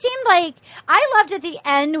 She seemed I loved at the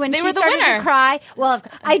end when she started to cry. Well,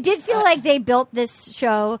 I did feel they built this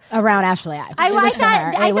show around Ashley. I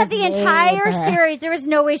thought the entire series there was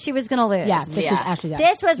no way she was going to lose. Yeah, this was Ashley.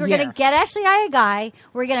 This was we're going to get Ashley I a guy.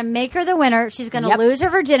 We're going to make her the winner. She's going to lose her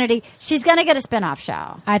virginity. She's going to get a spinoff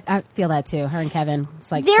show. I feel that too. Her and Kevin. It's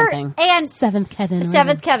something. And Seventh Kevin. Oh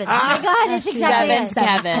my God, it's exactly Seventh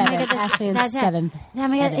Kevin. Oh my God, Ashley and Seventh. Oh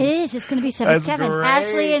my God, it is. It's going to be Seventh Kevin. Great.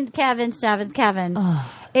 Ashley and Kevin, Seventh Kevin.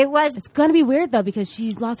 Oh. It's going to be weird though because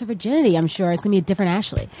she's lost her virginity. I'm sure it's going to be a different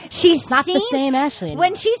Ashley. She's not the same Ashley anymore.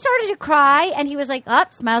 When she started to cry and he was smile,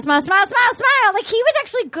 smile, smile, smile, smile. He was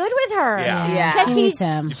actually good with her. Yeah. Because you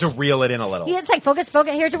have to reel it in a little. It's focus.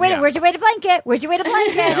 Here's your way. Where's your way to blanket? Where's your way to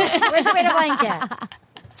blanket? Where's your way to blanket?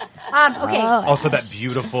 Okay. Also, that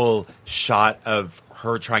beautiful shot of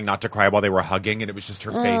her trying not to cry while they were hugging, and it was just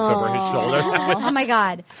her face over his shoulder. Oh my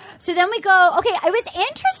God. So then we go, okay, it was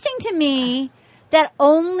interesting to me that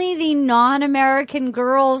only the non-American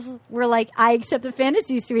girls were I accept the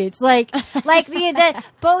fantasy suites. The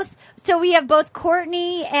both. So we have both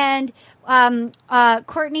Courtney and Lily.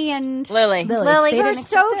 They were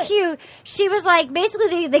so cute. She was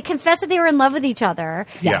basically they confessed that they were in love with each other.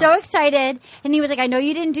 Yes. So excited. And he was I know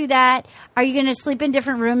you didn't do that. Are you going to sleep in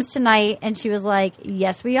different rooms tonight? And she was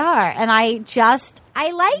yes, we are. And I liked that.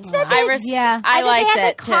 I liked they had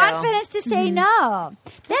it the confidence to say no.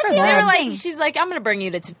 That's the they other were thing. she's I'm going to bring you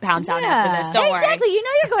to Pound Town after this. Don't worry. Exactly. You know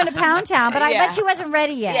you're going to Pound Town, but I bet she wasn't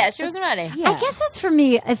ready yet. Yeah, she wasn't ready. Yeah. I guess that's for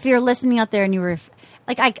me. If you're listening out there and you were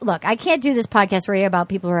I can't do this podcast where you're about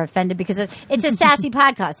people who are offended because it's a sassy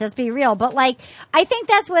podcast. Let's be real. But I think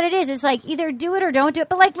that's what it is. It's either do it or don't do it.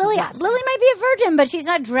 But Lily might be a virgin, but she's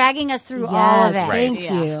not dragging us through all of it. Thank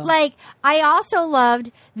you. I also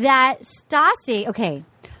loved that Stassi. Okay.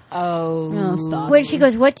 Stassi. When she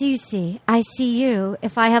goes, what do you see? I see you.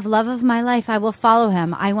 If I have love of my life, I will follow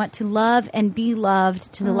him. I want to love and be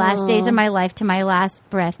loved to the last days of my life, to my last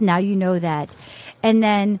breath. Now you know that. And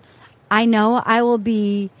then I know I will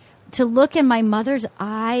be to look in my mother's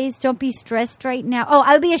eyes. Don't be stressed right now. Oh,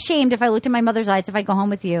 I would be ashamed if I looked in my mother's eyes if I go home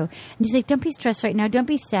with you. And she's don't be stressed right now. Don't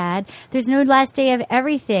be sad. There's no last day of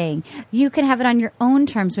everything. You can have it on your own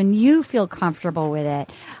terms when you feel comfortable with it.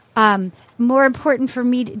 More important for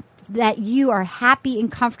me that you are happy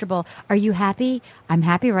and comfortable. Are you happy? I'm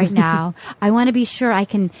happy right now. I want to be sure I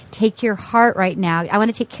can take your heart right now. I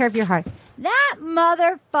want to take care of your heart. That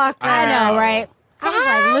motherfucker. I know, right?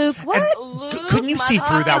 I was Luke, what? Luke, couldn't you see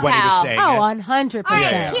through that when he was saying it?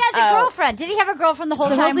 100%. He has a girlfriend. Did he have a girlfriend the whole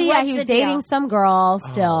time? Yeah, he was dating some girl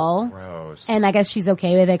still. Gross. And I guess she's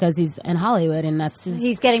okay with it because he's in Hollywood and that's his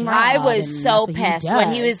he's getting I was so pissed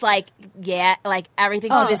when he was like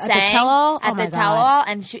everything she was saying at the tell-all,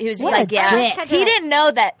 and he was just like, yeah. He didn't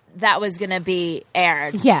know that was going to be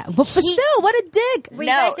aired. Yeah, but still, what a dick.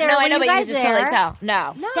 I know, but you could just totally tell.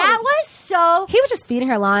 No. That was so... He was just feeding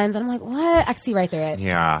her lines, and I'm like, what? I can see right through it.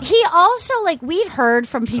 Yeah. He also, like, we'd heard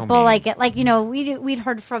from people, we'd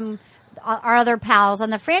heard from our other pals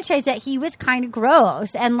on the franchise that he was kind of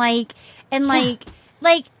gross, and that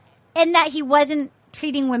he wasn't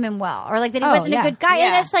treating women well, or like that he wasn't a good guy.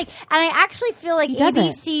 And it's like, and I actually feel like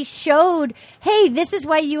ABC showed, hey, this is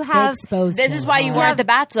why you have, this is why you weren't The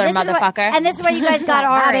Bachelor, motherfucker, and this is why you guys got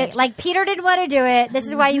Ari. Like Peter didn't want to do it. This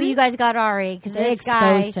is why you guys got Ari, because they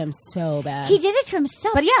exposed him so bad. He did it to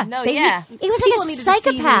himself. But he was like a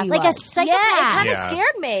psychopath, like a psychopath. Yeah, it kind of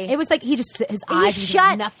scared me. It was like his eyes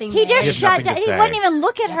shut. Nothing. He just shut down. He wouldn't even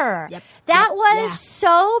look at her. That was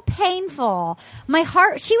so painful. My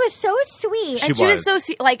heart. She was so sweet, and she was so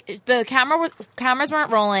like the cameras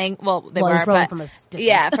weren't rolling. Well, they were, rolling but from a distance.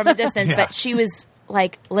 Yeah, from a distance. But she was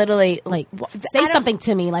like literally like say something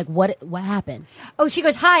to me. Like what happened? Oh, she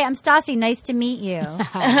goes, "Hi, I'm Stassi. Nice to meet you."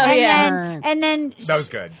 and then that was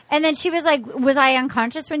good. And then she was like, "Was I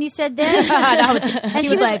unconscious when you said this?" And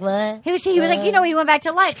she was like, "What?" He was like, he went back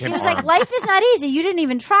to life. She was like, "Life is not easy. You didn't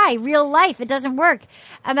even try. Real life, it doesn't work."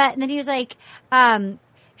 And then he was like,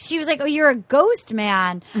 she was like, "Oh, you're a ghost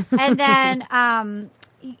man." And then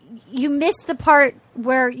you missed the part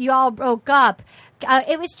where you all broke up.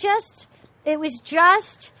 It was just,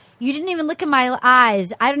 you didn't even look in my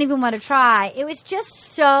eyes. I don't even want to try. It was just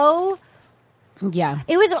so,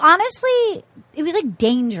 it was honestly, it was like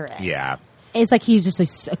dangerous. Yeah. It's like he was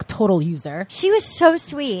just a total user. She was so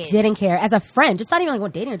sweet. Didn't care. As a friend, just not even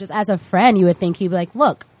like dating her, just as a friend, you would think he'd be like,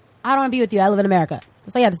 look, I don't want to be with you. I live in America.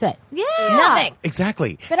 That's all you have to say. Yeah. Nothing.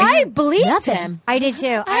 Exactly. But I believed him. I did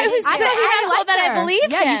too. I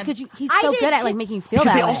believed him. He's so good at like making you feel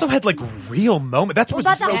that they way. also had like real moments. That's what's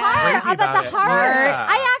so crazy about the heart. Yeah.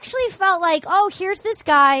 I actually felt like, oh, here's this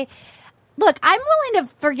guy. Look, I'm willing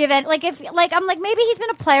to forgive it. Like I'm like, maybe he's been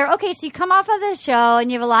a player. Okay, so you come off of the show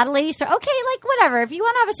and you have a lot of ladies. So okay, like whatever. If you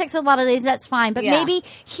want to have sex with a lot of ladies, that's fine. But maybe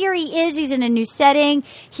here he is. He's in a new setting.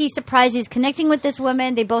 He's surprised he's connecting with this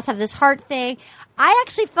woman. They both have this heart thing. I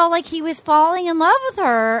actually felt like he was falling in love with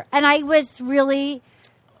her, and I was really.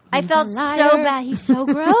 I felt so bad. He's so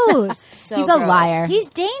gross. He's a liar. He's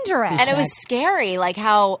dangerous, and it was scary. Like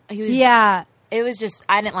how he was. Yeah. It was just,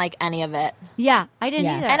 I didn't like any of it. Yeah, I didn't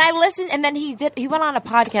either. And I listened, and then he went on a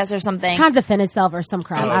podcast or something. Trying to defend himself or some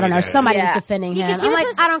crap. I don't know. Somebody was defending him. I'm like,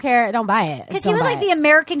 I don't care. Don't buy it. Because he was like the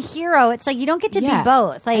American hero. It's like, you don't get to be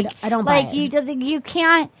both. Like, I don't buy it. You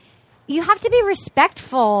can't, you have to be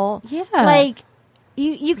respectful. Yeah. Like,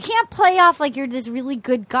 you can't play off like you're this really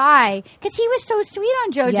good guy. Because he was so sweet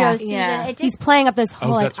on JoJo's season. Yeah. He's playing up this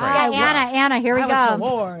whole, that's right. Anna, here we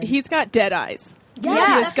go. He's got dead eyes.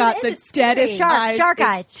 Yeah, he's got the deadest eyes. Shark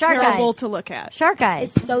eyes. Terrible to look at. Shark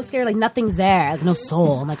eyes. It's so scary. Like nothing's there. Like no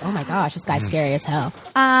soul. I'm like, oh my gosh, this guy's scary as hell.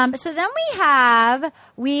 So then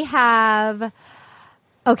we have.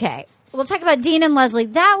 Okay, we'll talk about Dean and Leslie.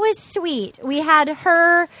 That was sweet. We had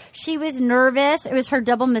her. She was nervous. It was her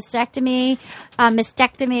double mastectomy.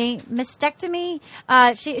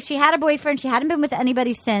 She had a boyfriend. She hadn't been with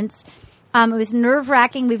anybody since. It was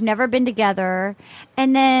nerve-wracking. We've never been together.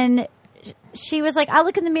 And then she was like, I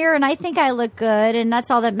look in the mirror and I think I look good and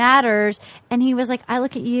that's all that matters. And he was like, I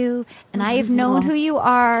look at you and I have known who you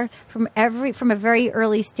are from a very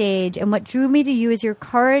early stage. And what drew me to you is your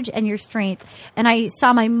courage and your strength. And I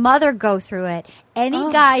saw my mother go through it.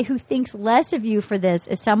 Any guy who thinks less of you for this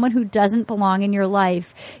is someone who doesn't belong in your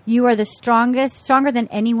life. You are the stronger than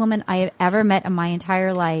any woman I have ever met in my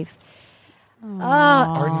entire life.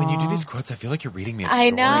 Arden, when you do these quotes, I feel like you're reading me a story.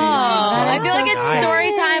 I know. I feel like it's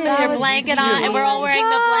story time with your blanket on, and we're all wearing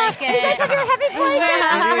the blanket. It's like your heavy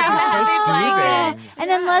blanket.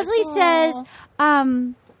 And then Leslie says,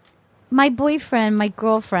 my boyfriend, my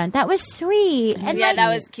girlfriend. That was sweet. And yeah,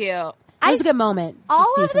 that was cute. It was a good moment.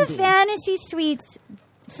 All of the fantasy suites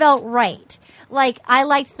felt right. Like, I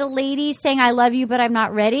liked the ladies saying, I love you, but I'm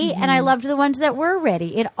not ready. And I loved the ones that were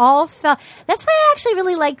ready. It all felt... That's why I actually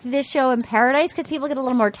really like this show in Paradise, because people get a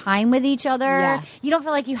little more time with each other. Yeah. You don't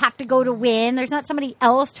feel like you have to go to win. There's not somebody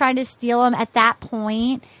else trying to steal them at that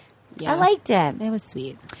point. Yeah. I liked it. It was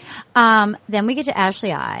sweet. Then we get to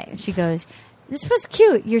Ashley I. She goes, this was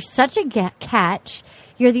cute. You're such a catch.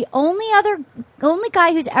 You're the only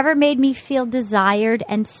guy who's ever made me feel desired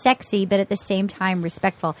and sexy, but at the same time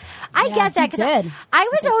respectful. I get that because I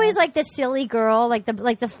was always like the silly girl, like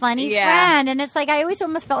the funny friend, and it's like I always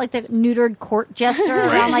almost felt like the neutered court jester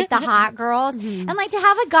around like the hot girls, and like to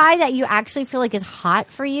have a guy that you actually feel like is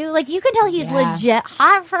hot for you, like you can tell he's legit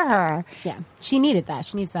hot for her. Yeah, she needed that.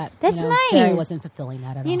 She needs that. That's nice. Jerry wasn't fulfilling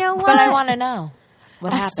that at all. You know what? But I want to know.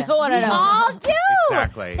 What happened? I still want to know. All do.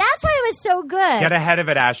 Exactly. That's why it was so good. Get ahead of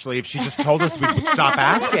it, Ashley. If she just told us, we'd stop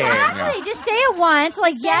asking. Exactly. Just say it once.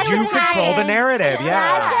 Like, get You control the narrative. Yeah.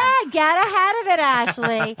 That's it. Get ahead of it,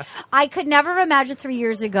 Ashley. I could never have imagined 3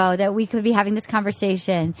 years ago that we could be having this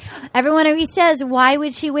conversation. Everyone always says, why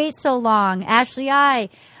would she wait so long? Ashley, why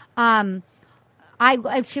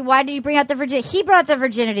did you bring out the virginity? He brought the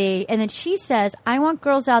virginity. And then she says, I want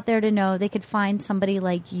girls out there to know they could find somebody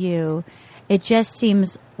like you. It just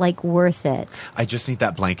seems like worth it. I just need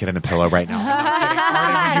that blanket and a pillow right now.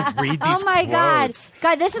 I'm you read these oh my quotes.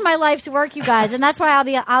 God, this is my life's work, you guys, and that's why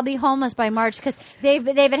I'll be homeless by March because they've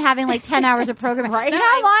been having like 10 hours of programming. Right? You know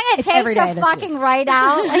how long it takes to fucking write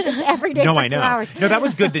out? Like it's every day. No, for I know. 2 hours. No, that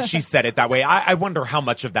was good that she said it that way. I wonder how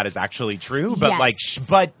much of that is actually true, but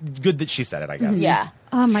but good that she said it. I guess. Yeah.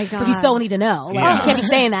 Oh my God. But you still need to know. Like, you can't be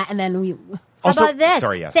saying that and then we. How about this?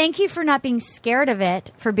 Sorry, yes. Thank you for not being scared of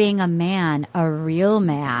it, for being a man, a real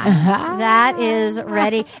man. That is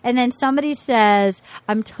ready. And then somebody says,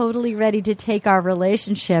 I'm totally ready to take our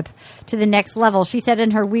relationship to the next level. She said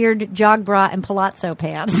in her weird jog bra and palazzo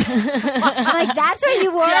pants. Like, that's what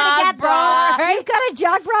you wore to get bra. You've got a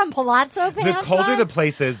jog bra and palazzo pants. The colder on? the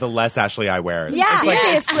place is, the less Ashley I wears. Yeah, it's like,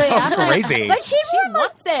 seriously. It's so crazy. But she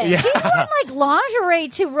wants it. She's worn like lingerie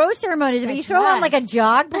to rose ceremonies, but you throw on like a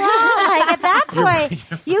jog bra, like at that point,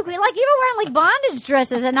 you were wearing like bondage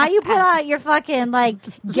dresses, and now you put on your fucking like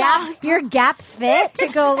Gap fit to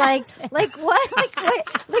go like what?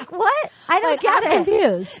 Like what? I don't get it.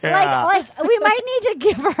 Confused. Yeah. Like we might need to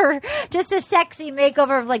give her just a sexy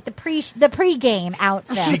makeover of like the pre-game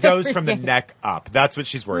outfit. She goes from the neck up. That's what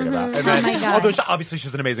she's worried about. And then, oh my God. although obviously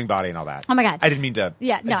she's an amazing body and all that. Oh my God. I didn't mean to.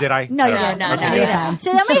 Yeah. No. Did I? No, you No. didn't.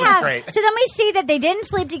 So then we see that they didn't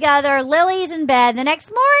sleep together. Lily's in bed. The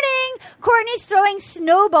next morning, Courtney's throwing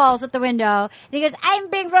snowballs at the window. And he goes, I'm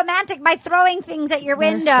being romantic by throwing things at your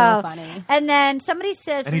window. So funny. And then somebody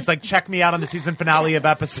says, And he's like, check me out on the season finale of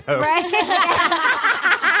episode. right?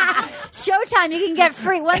 Showtime, you can get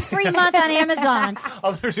one free month on Amazon.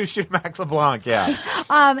 Oh, there's shoot Max LeBlanc, yeah.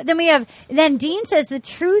 Then Dean says, the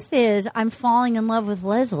truth is I'm falling in love with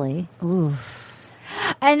Leslie. Ooh.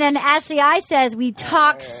 And then Ashley I says, we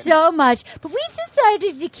talk so much, but we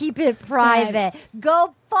decided to keep it private.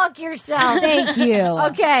 Go fuck yourself. Thank you.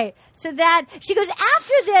 Okay. So that she goes,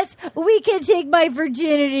 after this, we can take my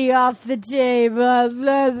virginity off the table.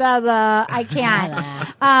 Blah, blah, blah. I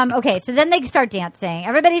can't. Okay. So then they start dancing.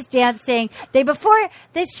 Everybody's dancing.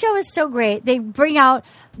 This show is so great. They bring out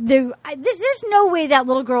there's no way that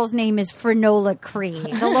little girl's name is Finola Cree,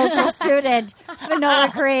 the local student. Finola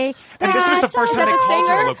Cree. And this was the first time they called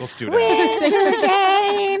her a local student. Winter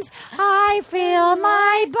games, I feel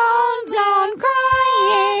my bones on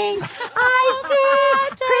crying. I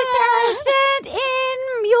see Chris Harrison in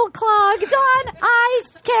mule clogs on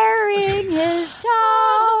ice carrying his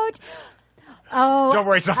tote. Oh, don't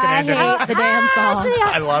worry, it's not going to end hate the damn song.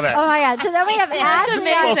 I love it. Oh my God. So then we have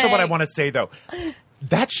Ashley. Also, what I want to say though,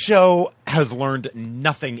 that show has learned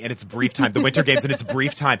nothing in its brief time. The Winter Games in its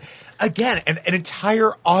brief time. Again, an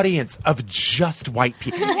entire audience of just white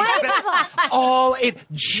people.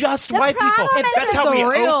 Just white people. That's how we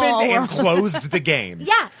opened and closed the games.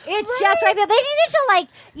 Yeah, it's just white people. They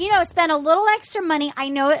needed to spend a little extra money. I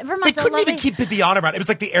know it from They couldn't even keep Bibiana around. It was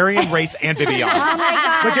like the Aryan race and Bibiana. Oh my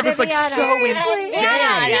God. Like it was like so insane.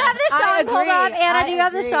 Anna, do you have the song pulled up? Anna, do you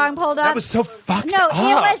have the song pulled up? That was so fucked up. It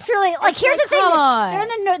was truly like here's the thing.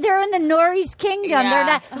 They're in the Norris Kingdom. Yeah. They're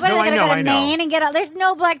not. What are they going to go to Maine and get out? There's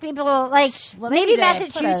no black people. Like maybe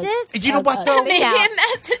Massachusetts. You know what though? Maybe in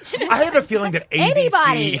Massachusetts. I have a feeling that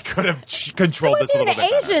ABC could have controlled this a little bit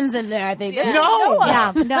better. Asians in there, I think.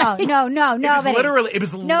 Yeah. No. It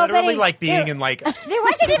was literally like being in like there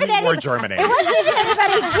wasn't even war Germany. It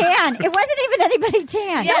wasn't even anybody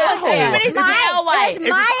tan. Yeah, everybody's pale white. It was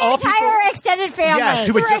my entire extended family. Yes,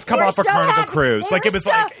 who had just come off a Carnival cruise. Like it was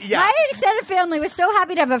my extended family was so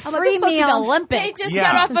happy to have a free meal. Olympics. They just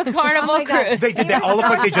got off a Carnival cruise. They did. They all look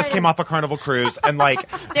like they just came off a Carnival cruise and like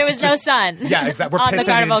there was no sun. Yeah, exactly. We're pissed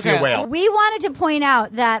they didn't see a whale. We wanted to point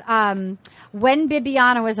out that when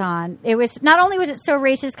Bibiana was on, it was not only was it so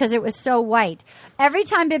racist because it was so white. Every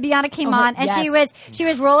time Bibiana came on, and she was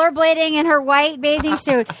rollerblading in her white bathing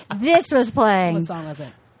suit, this was playing. What song was it?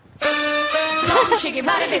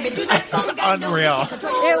 It's unreal.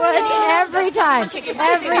 It was every time.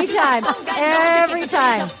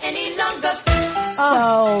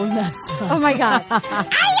 Oh my God.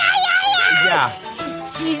 Yeah.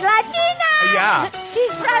 She's Latina. Yeah.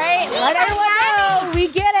 She's great. Let everyone know. We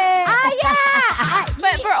get it.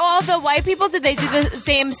 But for all the white people, did they do the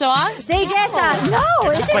same song? They just, no.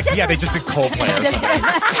 It's Just like, yeah, they just did Coldplay.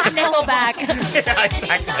 Nickelback. Yeah,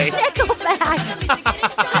 exactly. Nickelback.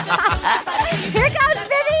 Here comes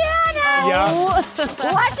Viviana. Yeah.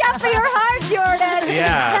 Watch out for your heart, Jordan.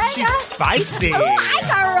 Yeah. She's spicy. Ooh, ay,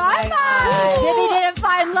 caramba. Vivi didn't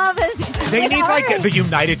find love. They need like the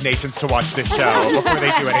United Nations to watch this show before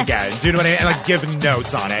they do it again. Do you know what I mean? And like give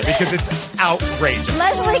notes on it because it's outrageous.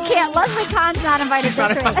 Leslie Kahn's not invited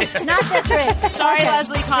this week. Not this week. Sorry,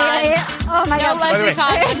 Leslie Kahn. Oh my God. Leslie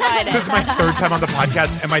Kahn invited. This is my third time on the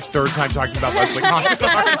podcast and my third time talking about Leslie Kahn.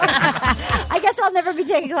 I guess I'll never be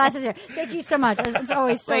taking classes here. Thank you so much. It's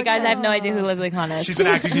always so Wait, guys, I have exciting. no idea who Leslie Kahn is. She's an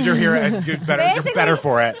acting teacher here and you're better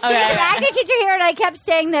for it. She was an acting teacher here, and I kept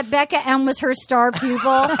saying that Becca M was her star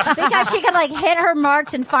pupil because she could like hit her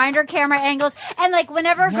marks and find her camera angles. And like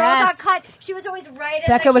whenever a girl got cut, she was always right.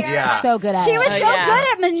 Becca was Yeah. so good at She it. was so good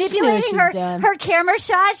at manipulating her camera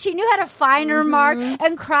shots. She knew how to find her mark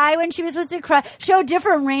and cry when she was supposed to cry. Show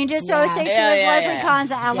different ranges. So I was saying she was Leslie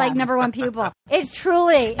Kahn's like number one pupil. It's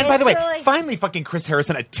truly. And by the way, finally fucking Chris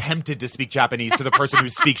Harrison attempted to speak Japanese to the person who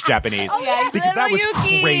speaks Japanese. Because that was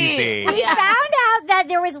crazy. We found out that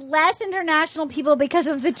there was less international people because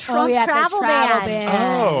of the Trump travel ban.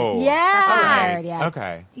 Oh. Yeah. Yeah.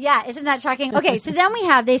 Okay. Yeah, isn't that shocking? Okay, so then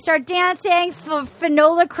they start dancing,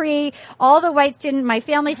 Finola Cree, all the whites didn't. My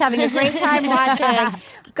family's having a great time watching.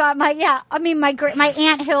 Got my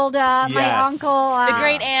Aunt Hilda, my uncle, the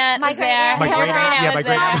great aunt was there. My great aunt was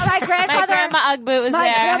there. My grandfather, my grandma Uggboot was my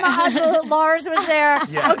there. grandma Uggboot, Lars was there.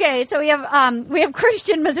 Yes. Okay, so we have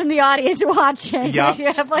Christian was in the audience watching. Yep.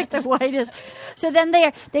 You have like the whitest. So then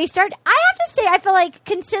they start. I have to say, I feel like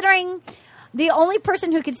considering the only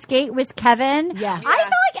person who could skate was Kevin. Yeah. I feel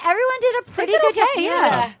like everyone did a pretty good job.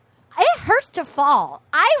 Yeah. It hurts to fall.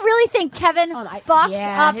 I really think Kevin fucked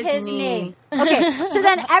up his knee. Okay, so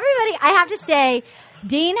then everybody, I have to say,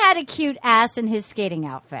 Dean had a cute ass in his skating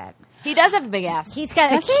outfit. He does have a big ass. He's got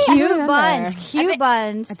Does he? cute I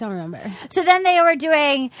buns. I don't remember. So then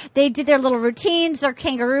they did their little routines, their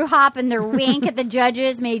kangaroo hop and their wink at the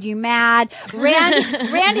judges made you mad.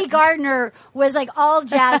 Randy Gardner was like all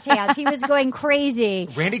jazz hands. He was going crazy.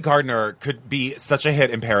 Randy Gardner could be such a hit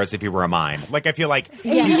in Paris if he were a mime. Like, I feel like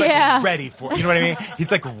he's like ready for, you know what I mean? He's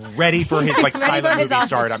like ready for his like silent movie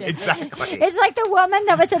stardom. Exactly. It's like the woman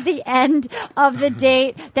that was at the end of the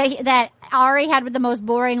date that Ari had with the most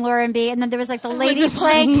boring Lauren B. And then there was like the lady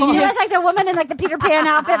playing. It was like the woman in like the Peter Pan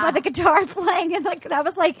outfit with the guitar playing. And like that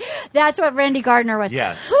was like, that's what Randy Gardner was.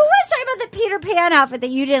 Yes. Who was talking about the Peter Pan outfit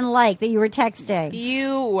that you didn't like, that you were texting?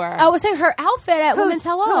 You were. I was saying her outfit at Women's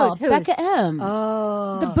Hello. Who's? Becca M.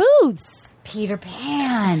 Oh. The boots. Peter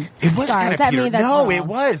Pan. It was kind of Peter. No, it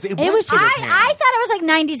was. It was Peter Pan. I thought it was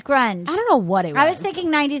like 90s grunge. I don't know what it was. I was thinking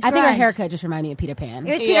 90s grunge. I think her haircut just reminded me of Peter Pan.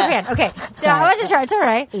 It was Peter Pan. Okay. So I wasn't sure. It's all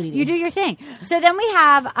right. You do your thing. So then we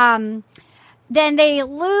have then they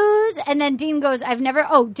lose, and then Dean goes, I've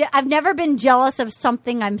never been jealous of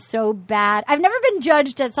something I'm so bad. I've never been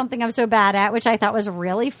judged at something I'm so bad at, which I thought was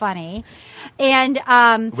really funny. And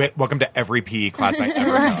welcome to every PE class I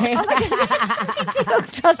ever right. Oh my God, that's me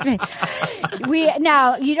too. Trust me.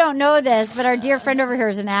 Now you don't know this, but our dear friend over here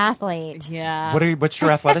is an athlete. Yeah. What's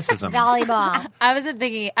your athleticism? Volleyball. I wasn't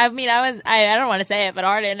thinking. I don't want to say it, but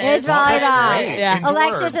Arden is. It's volleyball. Yeah.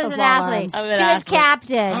 Alexis is an athlete. She was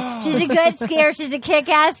captain. She's a good skier. She's a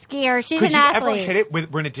kick-ass skier. She's an athlete. Did you ever hit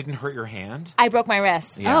it when it didn't hurt your hand? I broke my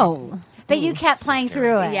wrist. Yeah. Oh. But you kept playing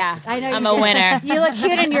through it. Yeah. I know I'm you a did. winner. You look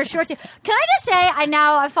cute in your shorts. Can I just say,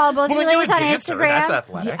 I follow both of you ladies on Instagram. That's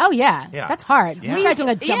athletic. Oh, yeah. That's hard. Yeah. You tried doing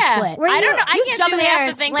a jump split. I don't know. I can't jump do in there half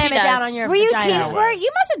and the thing slam she it down does. on your Were you vagina. team sport?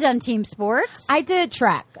 You must have done team sports. I did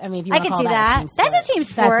track. I mean, if you I want to can call see that. that. That's a team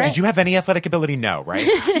sport. Did you have any athletic ability? No, right?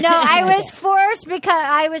 No, I was forced because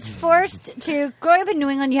I was forced to. Growing up in New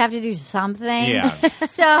England, you have to do something. Yeah.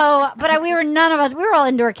 So, but we were all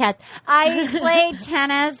indoor cats. I played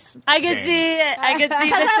tennis. I could see it. I could see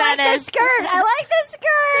the I like the tennis. skirt. I like the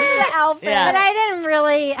skirt outfit, Yeah. but I didn't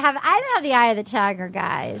have the eye of the tiger,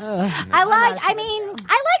 guys. I like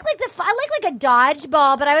a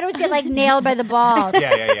dodgeball, but I would always get like nailed by the balls. Yeah.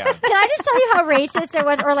 Can I just tell you how racist it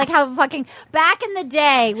was, or like how fucking back in the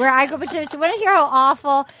day where I grew up? So want to hear how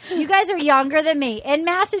awful? You guys are younger than me. In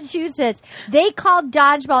Massachusetts, they called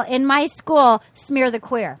dodgeball in my school "smear the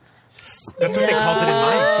queer." That's what they called it in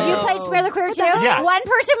mine, too. You played Smear the Queer, too? Yeah. One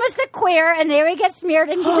person was the queer, and they would get smeared,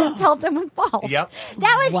 and you just pelt them with balls. Yep.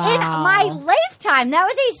 That was in my lifetime. That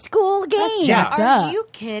was a school game. Yeah. Are you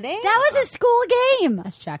kidding? That was a school game.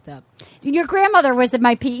 That's jacked up. Your grandmother was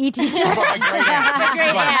my PE teacher.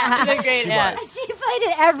 The great aunt. She played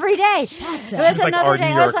it every day. It was like, another "Are day.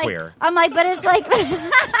 New I was York like, queer?" I'm like, but it's like,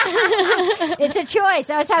 it's a choice.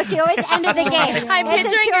 That was how she always ended the game. I'm It's a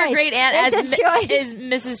picturing your choice. great aunt It's a choice. is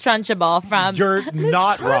Mrs. Trunchbull from. You're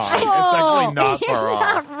not wrong. It's actually not You're far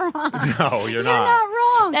not off. wrong. No, you're You're not. not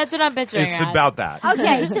wrong. That's what I'm picturing. It's as. about that.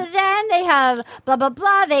 Okay, so then they have blah, blah,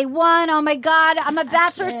 blah. They won. Oh, my God. I'm a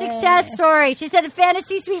Bachelor success story. She said the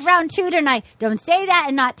Fantasy Suite round 2 tonight. Don't say that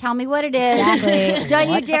and not tell me what it is. Exactly. Don't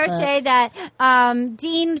you What dare the- say that.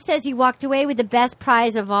 Dean says he walked away with the best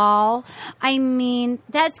prize of all. I mean,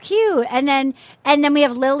 that's cute. And then we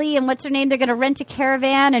have Lily and what's her name? They're going to rent a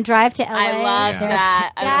caravan and drive to LA. I love Yeah.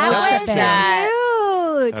 that. That I was love that.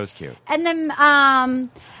 cute. That was cute. And then,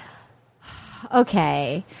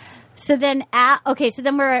 okay. So then,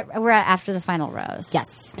 we're after the final rose.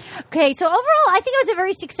 Yes. Okay, so overall, I think it was a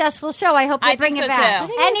very successful show. I hope they I bring think it so, back. too. I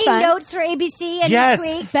think it was Any fun. notes for ABC? Any Yes.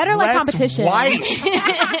 tweaks? Better like Less competition. White.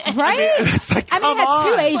 Right? It's like, I mean, come you had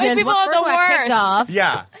two on. Asians. people One are first the one kicked worst. off.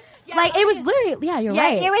 Yeah. Like, it was literally, you're Yeah,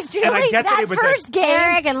 right. it was And I really get that that it was first game.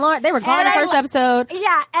 Eric and Lauren, they were gone And the I first lo- episode.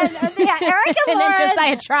 Yeah, and Eric and And Lauren. then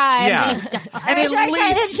Josiah tried. Yeah. And at And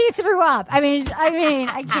least she threw up. I mean,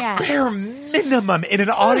 I can't. bare minimum in an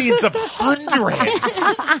audience of hundreds.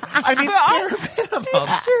 I mean, bare minimum.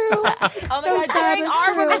 Oh my God! During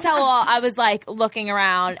our women's tell-all, I was like looking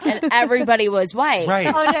around, and everybody was white. Right.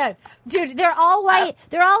 Oh, dude, they're all white.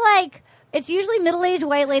 They're all like. It's usually middle-aged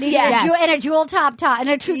white ladies Yes. in a jewel top and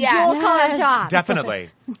a jewel colored top. Definitely.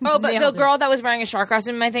 Oh, but Nailed the it. girl that was wearing a shark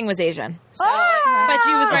costume, my thing was Asian. So, Ah! but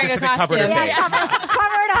she was wearing Okay, a so they covered her costume. face. Yeah,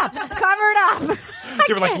 cover it up.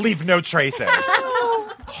 They were like, leave no traces.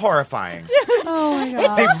 Horrifying. It's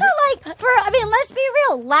also like let's be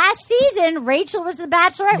real. Last season, Rachel was the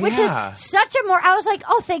Bachelorette, which Yeah. is such a more. I was like,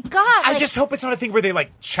 oh, thank God. I Like, just hope it's not a thing where they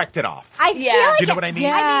like checked it off. I Yeah. feel like Do you know what I mean?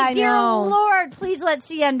 Yeah. I I mean, dear know. Lord, please let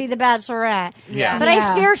CN be the Bachelorette. Yeah. But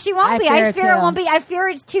Yeah. I fear she won't I be. fear I it fear it too. won't be. I fear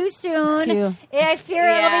it's too soon. Too. I fear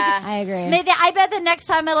it'll be Yeah. too. I agree. I bet the next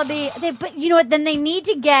time it'll be. But you know what? Then they need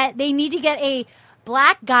to get a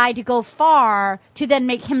black guy to go far to then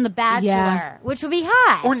make him the Bachelor, Yeah. which would be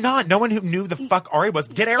hot. Or not. No one who knew the fuck Ari was.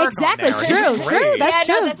 Get Eric Exactly. on there. True, He was true. great. That's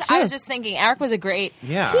Yeah, no, true. I was just thinking, Eric was a great.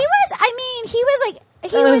 Yeah.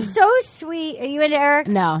 He was so sweet. Are you into Eric?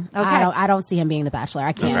 No, Okay. I don't see him being the Bachelor.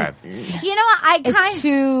 I can't. Okay. You know what? It's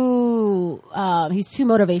too. He's too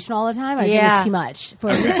motivational all the time. I think Yeah. it's too much for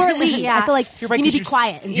a lead. Yeah. I feel like You're right, you need to 'cause be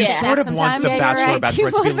quiet. And You sit sort back of want sometimes. the Yeah, you're Bachelor right. Bachelorette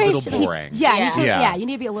Too to be a little motivational. boring. Yeah, Yeah. you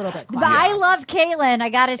need to be a little bit But quiet. I loved Caitlyn. I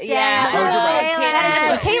gotta say, Yeah. Oh, you're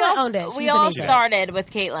right. Caitlyn- Caitlyn owned it. She We was all amazing. started with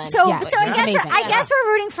Caitlyn. So, Yeah. so I Yeah. guess Amazing. I guess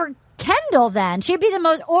we're rooting for Kendall. Then she'd be the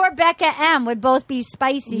most, or Becca M would both be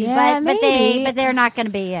spicy, Yeah, but maybe. they're not going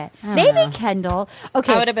to be it. don't Maybe know. Kendall.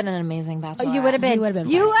 Okay, I would have been an amazing Bachelor. you would have been. You would've been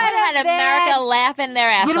You fine. would I have had been. America laughing their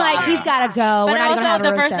ass You're off. like, he's got to go. But We're not also, even having the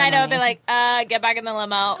a first rose night I would be ceremony. like, get back in the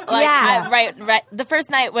limo. Like, Yeah. right. The first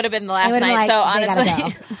night would have been the last would've been night. like, So they gotta honestly, go.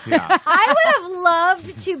 Yeah. I would have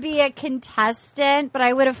loved to be a contestant, but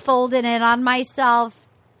I would have folded in on myself.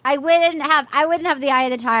 I wouldn't have the eye of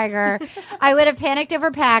the tiger. I would have panicked over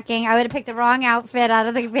packing. I would have picked the wrong outfit out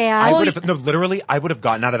of the van. I would have literally. I would have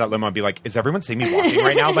gotten out of that limo and be like, "Is everyone seeing me walking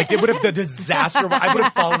right now?" Like it would have the disaster. I would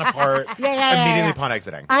have fallen apart immediately upon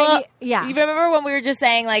exiting. Yeah. You remember when we were just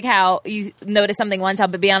saying like how you noticed something once, how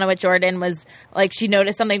Bibiana with Jordan was like she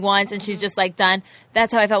noticed something once and she's just like done.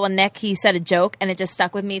 That's how I felt when Nick he said a joke and it just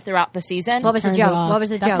stuck with me throughout the season. What was the Turned joke? it off. What was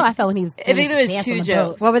the That's joke? how I felt when he was. I think there was dancing two on the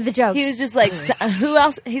jokes. boat. What were the jokes? He was just like, who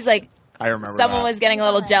else? He's like, I remember someone that. was getting a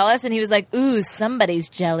little jealous and he was like, ooh, somebody's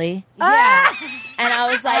jelly. Yeah. And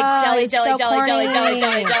I was like, Oh, jelly, it's jelly, so jelly, jelly, jelly,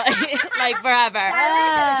 jelly, corny. jelly, like forever. You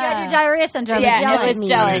had your diarrhea syndrome. Yeah, jelly. it was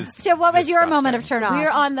jelly. So what was your Disgusting. moment of turn off? We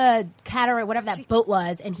were on the cataract, whatever that boat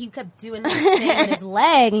was, and he kept doing this thing with his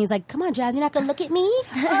leg, and he's like, "Come on, Jazz, you're not gonna look at me." Look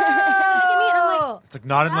at me, and I'm like, It's like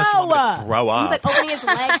not unless you want me to throw up. He's like opening his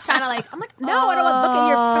legs, trying to like. I'm like, no, I don't want to look at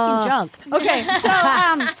your fucking junk.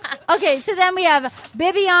 Okay, so then we have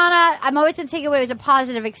Bibiana. I'm always going to take it away. It was a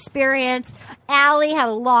positive experience. Allie had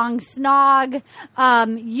a long snog.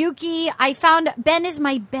 Yuki, I found Ben is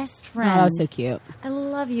my best Oh, friend. that was so cute. I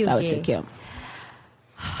love Yuki. That was so cute.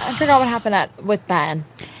 I forgot what happened with Ben.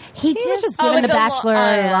 He just giving the Bachelor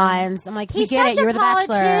lines. I'm like, we get it. You're the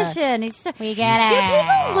Bachelor. We get it.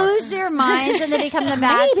 Do people lose their minds and they become the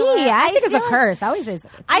Bachelor? Maybe. I think it's a curse. I always say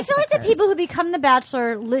I feel like the people who become the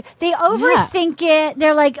Bachelor, they overthink it.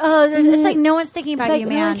 They're like, it's like no one's thinking about you,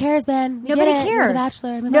 man. No one cares, Ben. Nobody cares. You're the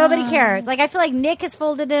Bachelor. Nobody cares. Like, I feel like Nick has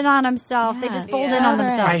folded in on himself. They just fold in on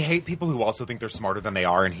themselves. I hate people who also think they're smarter than they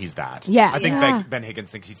are, and he's that. Yeah. I think Ben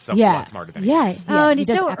Higgins thinks he's so lot smarter than he is. And he's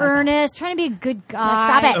so earnest, trying to be a good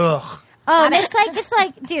guy. Stop it. Ugh. It's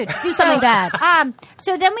like, dude, do something bad.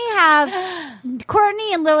 So then we have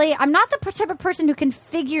Courtney and Lily. I'm not the type of person who can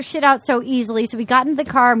figure shit out so easily. So we got into the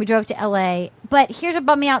car and we drove to L.A. But here's what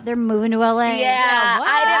bummed me out. They're moving to L.A. Yeah,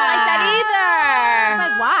 I didn't like that either. It's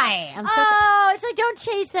like, why? It's like, don't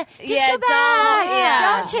chase the. Just go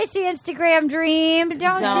back. Don't chase the Instagram dream.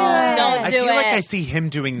 Don't do it. Don't do I feel like I see him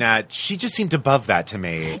doing that. She just seemed above that to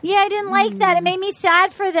me. Yeah, I didn't like that. It made me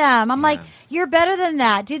sad for them. I'm like, you're better than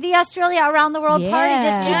that. Do the Australia around the world party.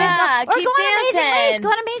 Just keep it going. Or keep go on Amazing dancing. Race. Go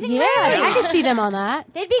on Amazing Race. I could see them on that.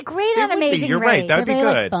 They'd be great on Amazing Race. You're right. That would be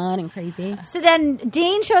really, good. fun and crazy. So then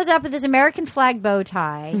Dean shows up with his American flag bow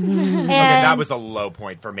tie. And that was a low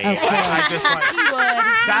point for me. Okay. I just like,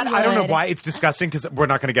 I don't know why it's disgusting because we're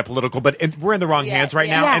not going to get political, but we're in the wrong hands right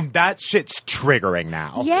now, and that shit's triggering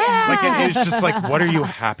now. Yeah, like it's just like, what are you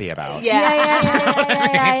happy about? Yeah.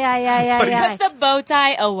 Put the bow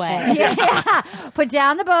tie away. Yeah. Put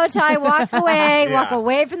down the bow tie, walk away, walk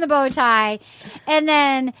away from the bow tie. And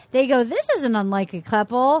then they go, this is an unlikely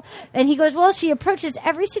couple. And he goes, well, she approaches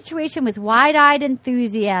every situation with wide-eyed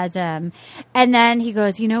enthusiasm. And then he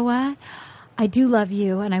goes, you know what? I do love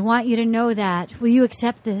you, and I want you to know that. Will you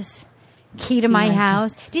accept this key to my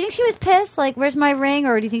house? Do you think she was pissed? Like, where's my ring?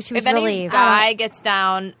 Or do you think she was relieved? If any guy gets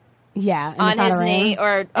down on his knee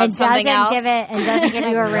or and something else. doesn't give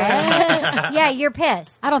you a ring, yeah, you're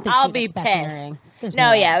pissed. I don't think I'll she's be expecting pissed. a ring. There's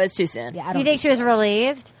No, way. yeah, it was too soon. Yeah, I don't You think she was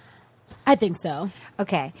relieved? I think so.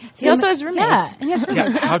 Okay. He also has roommates. Yeah,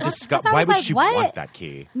 how disgusting. Why would she want that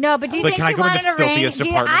key? No, but do you Like, think can she I go in wanted the a ring? filthiest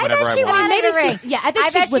apartment whenever I she want? wanted Maybe a ring. I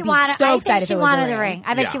think she would be so excited if she it was wanted a the ring. ring.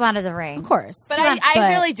 I bet she wanted the ring. Of course. But I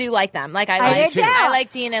really do like them. Like I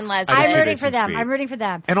like Dean and Leslie. I'm rooting for them. I'm rooting for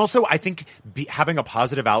them. And also, I think having a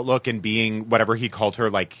positive outlook and being whatever he called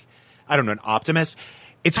her, like, I don't know, an optimist.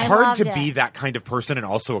 It's hard to be that kind of person and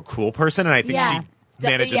also a cool person. And I think she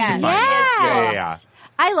manages to find it. Yeah.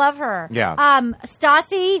 I love her. Yeah.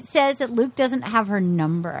 Stassi says that Luke doesn't have her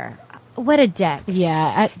number. What a dick.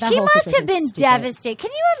 Yeah. She must have been devastated.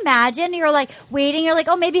 Can you imagine? You're like waiting. You're like,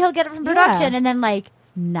 oh, maybe he'll get it from production. And then like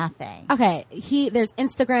nothing. Okay. There's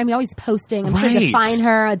Instagram. He always posting. I'm sure you can find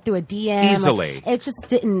her through a DM. Easily. Like, it just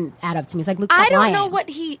didn't add up to me. It's like, Luke, I don't lying. know what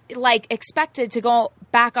he like expected to go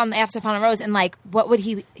back on the After Upon a Rose and like what would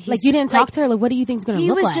he like you didn't talk to her? Like, what do you think is going to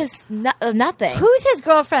look like? He was just nothing. Who's his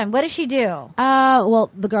girlfriend? What does she do?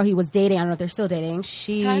 Well, the girl he was dating, I don't know if they're still dating.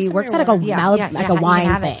 She works at like a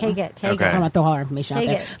wine thing. Take it. Okay. I don't want to throw all her information out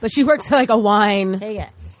there. it. But she works at like a wine. Take it.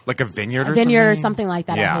 Like a vineyard or something like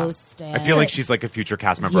that. Yeah. A host. I feel like she's like a future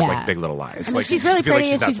cast member of like Big Little Lies. I mean, like she's really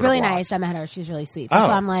pretty and she's really nice. nice. I met her. She's really sweet. So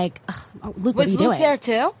I'm like, Luke, what are you doing? Was Luke there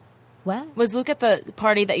too? What? Was Luke at the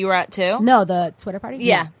party that you were at too? No, the Twitter party?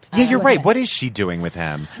 Yeah. Yeah, you're right. What is she doing with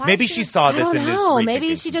him? Maybe she saw this in this.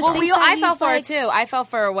 Maybe she just. I fell for it too. I fell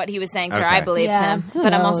for what he was saying to her. I believed him,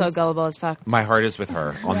 but I'm also gullible as fuck. My heart is with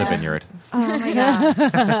her on the vineyard. Oh my god!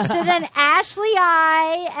 So then Ashley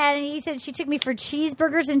and he said she took me for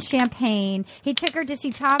cheeseburgers and champagne. He took her to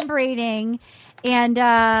see Tom Brady. And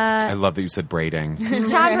I love that you said braiding.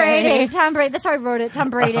 Tom Brady. That's how I wrote it. Tom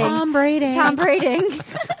Brady.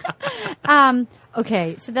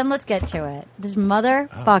 Okay, so then let's get to it. This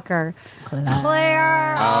motherfucker,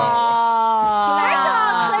 Claire.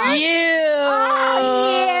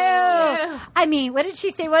 I mean, what did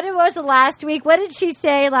she say? What was it last week? What did she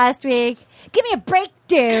say last week? Give me a break,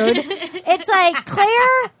 dude. It's like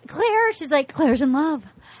Claire. She's like, Claire's in love.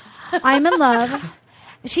 I'm in love.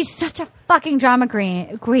 She's such a fucking drama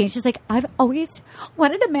queen. She's like, I've always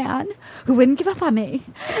wanted a man who wouldn't give up on me,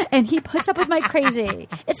 and he puts up with my crazy.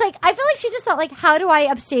 It's like, I feel like she just thought, like, how do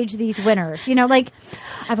I upstage these winners? You know, like,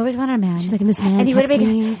 I've always wanted a man. She's like, and this man and he would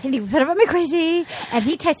me. And he put up with my crazy, and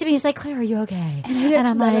he texted me. He's like, Claire, are you okay? And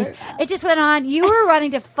I'm like, it just went on. You were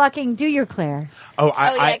running to fucking do your Claire.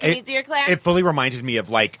 Can you do your Claire? It fully reminded me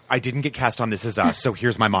of like, I didn't get cast on This Is Us, so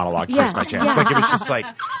here's my monologue. Here's my chance. Like, it was just like,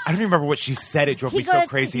 I don't even remember what she said. It drove me so crazy.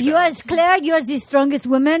 crazy. Yours, Claire, you're the strongest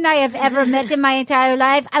woman I have ever met in my entire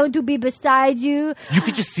life. I want to be beside you. You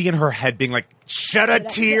could just see in her head being like, shed a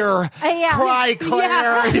tear, cry,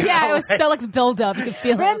 Claire. Yeah, it was so like the build-up. You could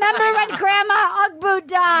feel it. Remember when Grandma Uggboot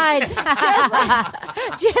died?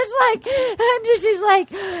 just like, and she's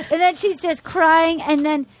like, and then she's just crying, and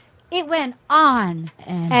then it went on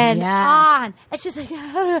and on. And she's like,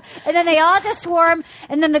 and then they all just swarm,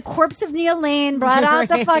 and then the corpse of Neil Lane brought out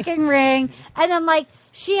the fucking ring, and then like,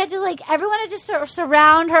 she had to like, everyone had to sort of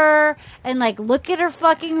surround her and like look at her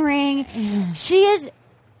fucking ring.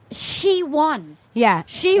 She won. Yeah.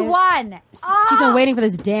 She won. She's been waiting for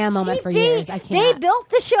this damn moment for years. I can't. They built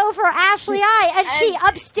the show for Ashley I, and she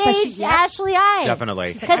upstaged Ashley I.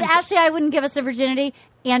 Definitely. Because Ashley I wouldn't give us the virginity,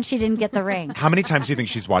 and she didn't get the ring. How many times do you think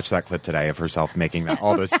she's watched that clip today of herself making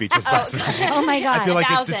all those speeches last night? Oh my God. I feel like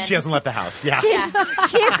she hasn't left the house. Yeah. She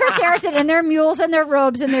and Chris Harrison in their mules and their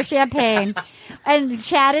robes and their champagne. And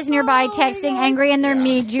Chad is nearby texting, angry in their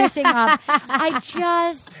meat, juicing up.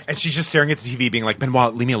 And she's just staring at the TV being like,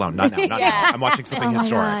 Benoit, leave me alone. Not now. I'm watching something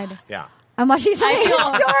historic. God. Yeah. I'm watching something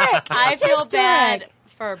historic. I feel bad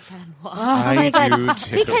for Benoit. Oh my God. do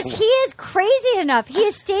too. Because he is crazy enough. He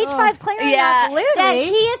is stage 5 Claire enough that he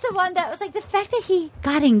is the one that was like, the fact that he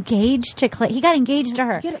got engaged to Claire. He got engaged to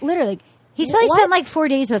her. Literally. He's probably spent like 4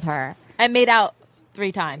 days with her. I made out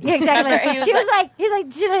 3 times. Yeah, exactly. He was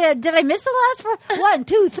like, did I miss the last 4? 1,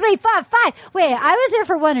 2, 3, 4, 5. Wait, I was there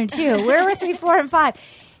for 1 and 2. Where were 3, 4, and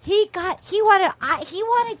 5? He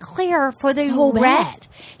wanted Claire for the rest.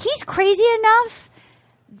 He's crazy enough.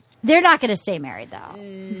 They're not going to stay married, though.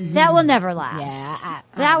 Mm-hmm. That will never last. Yeah,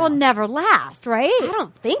 that will never last, right? I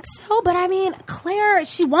don't think so, but I mean, Claire,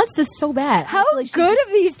 she wants this so bad. How good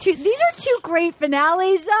of these two? These are 2 great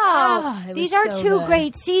finales, though. These are so 2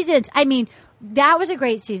 great seasons. I mean, that was a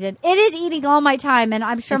great season. It is eating all my time, and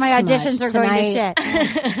I'm sure my auditions are going to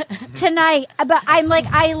shit tonight. But I'm like,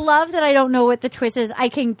 I love that I don't know what the twist is. I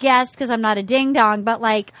can guess because I'm not a ding dong, but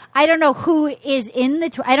like, I don't know who is in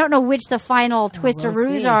the. I don't know which the final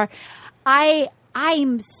twistaroos are.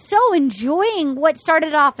 I'm so enjoying what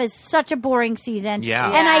started off as such a boring season. Yeah.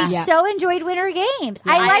 And I so enjoyed Winter Games.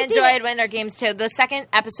 Yeah. I enjoyed Winter Games too. The second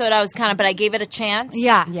episode I was but I gave it a chance.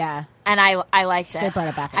 Yeah. Yeah. And I liked it. They brought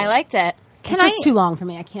it back. I liked it. It's just too long for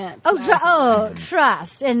me. I can't.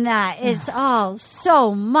 Trust in that. It's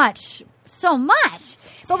so much.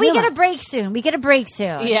 But we get a break soon.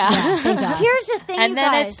 Yeah. Here's the thing, and you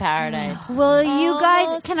then guys. It's paradise. Will you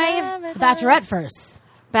guys? Can I have Bachelorette first?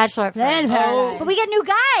 Bachelorette then first. But we get new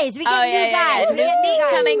guys. We get new guys. We get new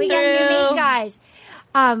coming we through. get new guys.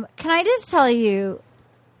 Can I just tell you?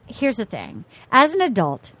 Here's the thing. As an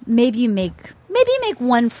adult, maybe you make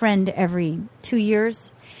one friend every 2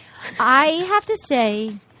 years. I have to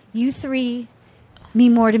say, you 3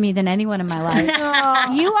 mean more to me than anyone in my life.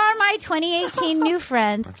 You are my 2018 new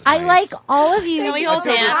friends. Nice. I like all of you. Can we hold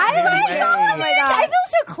hands? I like all of you. I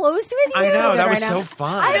feel so close with you. I know. That was so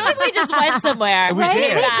fun. I feel like we just went somewhere. We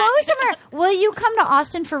did. We go somewhere. Will you come to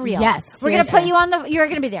Austin for real? Yes. We're going to put you on you're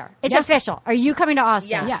going to be there. It's official. Are you coming to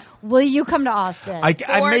Austin? Yes. Will you come to Austin?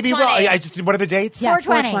 I maybe will. What are the dates? Yeah.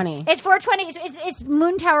 420. It's 420. It's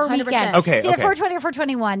Moon Tower 100%. weekend. Okay. It's either 420 or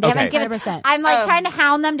 421. They Okay. haven't given 100%. I'm like trying to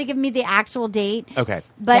hound them to give me the actual date. Okay.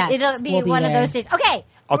 But Yes, it'll be we'll be one of there. those days. Okay.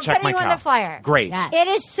 I'll We're check putting my you on cal. the flyer. Great. Yes. It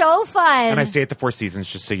is so fun. And I stay at the Four Seasons,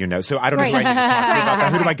 just so you know. So I don't know who I Great. need to talk to about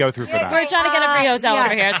that. Who do I go through for We're that? trying to get a free hotel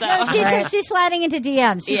over here. So She's sliding into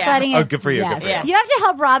DMs. She's Yeah. sliding in. Oh, good for you. Yes. Good for you. Yeah. You have to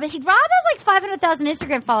help Rob. Rob has like 500,000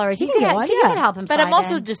 Instagram followers. You can get one, you can help him. but I'm slide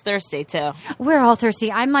also in. just thirsty too. We're all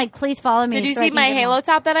thirsty. I'm like, please follow me. Did you so I see can my get Halo more.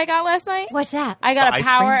 top that I got last night? What's that? I got The a ice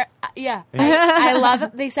power. Yeah. I love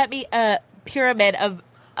it. They sent me a pyramid of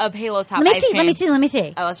Halo top ice cream. Let me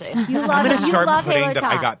see. I'll show you. You love I'm going to you start love putting Halo that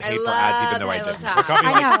Top. I got paid for love ads, even though I Halo didn't. Top. Like, I'll be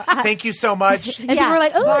like, I know. thank you so much. And people were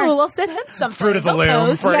like, "Oh, we'll send him something." Fruit of the He'll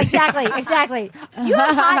Loom. post. For, Yeah, exactly. You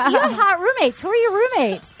have hot roommates. Who are your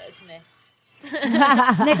roommates?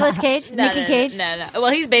 Nicolas Cage, Nicky Cage, No.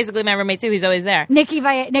 Well, he's basically my roommate too. He's always there. Nick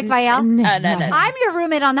Viall. No. I'm your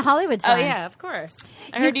roommate on the Hollywood Oh side. yeah, of course.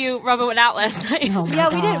 I heard you rub it out last night. Oh my Yeah,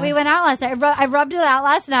 we God. did. We went out last night. I rubbed it out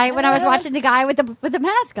last night when I was watching the guy with the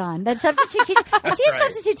mask on. That substitute teacher. I see a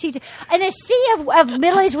substitute teacher, and I see of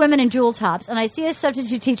middle-aged women in jewel tops, and I see a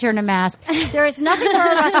substitute teacher in a mask. There is nothing more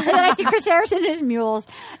around. And then I see Chris Harrison in his mules,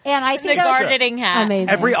 and I see The those. gardening hat. Amazing.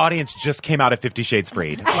 Every audience just came out of 50 Shades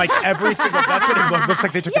Freed. Like every single. That's what it looks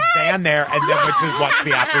like. They took a van there and then went to watch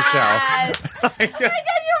the after show. Yes. Oh my God, you're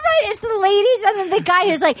right. It's the ladies and then the guy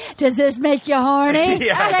who's like, "Does this make you horny?"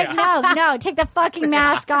 Yeah, I'm like, no, take the fucking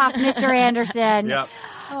mask off, Mr. Anderson. Yep.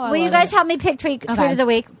 Will you guys help me pick tweet of the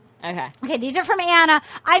week? Okay, these are from Anna.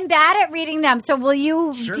 I'm bad at reading them, so will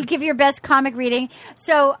you give your best comic reading?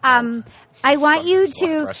 So, I want you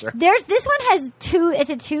to. This one has 2. It's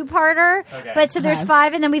a 2-parter, but so there's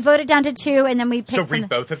 5, and then we vote it down to 2, and then we pick. So read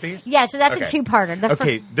both of these. Yeah, so that's a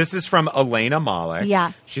 2-parter. This is from Elena Malik.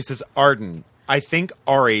 Yeah, she says, Arden, I think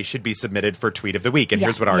Ari should be submitted for Tweet of the Week. And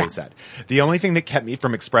here's what Ari said. The only thing that kept me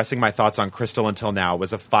from expressing my thoughts on Crystal until now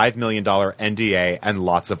was a $5 million NDA and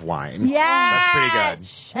lots of wine. Yeah. That's pretty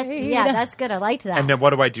good. That's good. I liked that. And then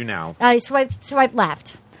what do I do now? Swipe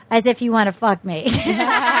left. As if you want to fuck me. But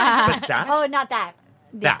that? Oh, not that.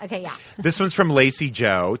 Yeah. Okay, yeah. This one's from Lacey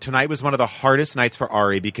Joe. Tonight was one of the hardest nights for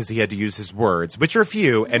Ari because he had to use his words, which are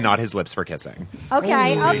few, and not his lips for kissing.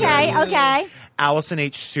 Okay. Allison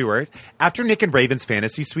H. Stewart. After Nick and Raven's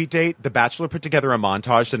fantasy suite date, The Bachelor put together a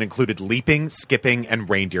montage that included leaping, skipping, and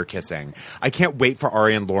reindeer kissing. I can't wait for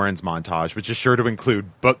Ari and Lauren's montage, which is sure to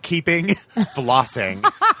include bookkeeping, flossing,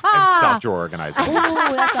 and sock drawer organizing. Ooh,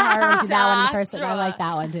 that's a hard one to that one in person. I like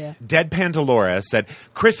that one too. Deadpan Dolores said,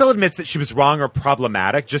 Crystal admits that she was wrong or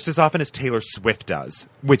problematic just as often as Taylor Swift does,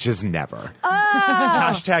 which is never.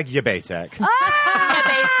 Hashtag ya basic.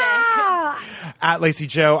 At Lacey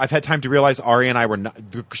Joe, I've had time to realize Ari and I were not.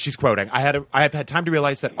 She's quoting. I have had time to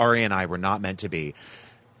realize that Ari and I were not meant to be.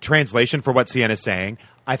 Translation for what Sienna's saying.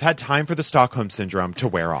 I've had time for the Stockholm Syndrome to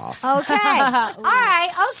wear off. Okay. All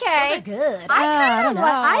right. Okay. Those are good.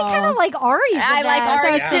 I kind of like Ari's. I like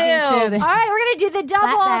Ari's too. All right. We're going to do the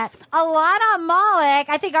double. Alana Malik.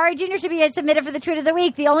 I think Ari Jr. should be submitted for the Tweet of the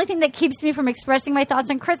Week. The only thing that keeps me from expressing my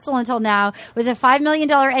thoughts on Crystal until now was a $5 million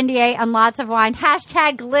NDA and lots of wine.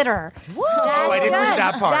 Hashtag glitter. Whoa. I didn't read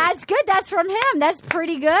that part. That's good. That's from him. That's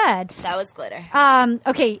pretty good. That was glitter.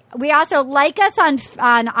 Okay. We also like us on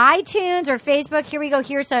iTunes or Facebook. Here we go.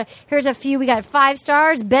 Here's a few. We got 5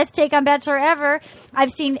 stars. Best take on Bachelor ever.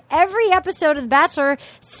 I've seen every episode of The Bachelor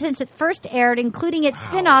since it first aired, including its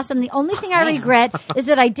spin-offs, and the only thing I regret is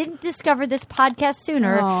that I didn't discover this podcast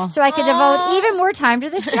sooner so I could devote even more time to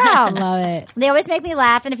the show. Love it. They always make me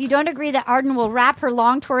laugh, and if you don't agree that Arden will wrap her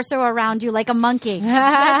long torso around you like a monkey.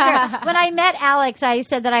 That's true. When I met Alex, I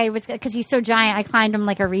said that I was, because he's so giant, I climbed him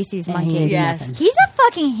like a Reese's monkey. Yes. He's a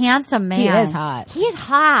fucking handsome man. He is hot. He is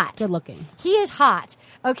hot. Good looking. He is hot.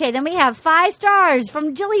 Okay, then we have 5 stars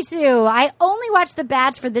from Jilly Sue. I only watch The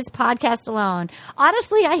Batch for this podcast alone.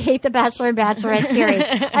 Honestly, I hate the Bachelor and Bachelorette series.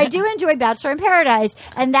 I do enjoy Bachelor in Paradise,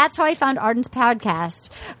 and that's how I found Arden's podcast.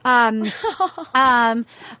 But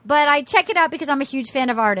I check it out because I'm a huge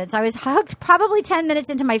fan of Arden's. I was hooked probably 10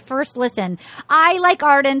 minutes into my first listen. I, like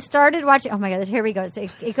Arden, started watching. Oh my God, here we go. It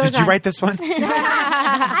goes Did you write this one? I don't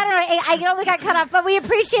know. I only got cut off, but we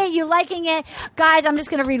appreciate you liking it. Guys, I'm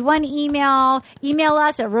just going to read one email. Email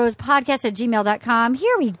us at rosepodcast@gmail.com.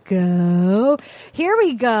 Here we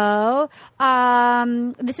go.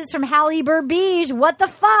 This is from Hallie Burbige. What the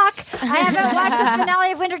fuck? I haven't watched the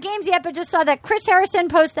finale of Winter Games yet, but just saw that Chris Harrison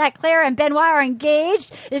post that Claire and Benoit are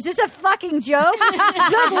engaged. Is this a fucking joke?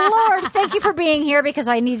 Good Lord. Thank you for being here because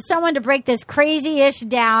I need someone to break this crazy-ish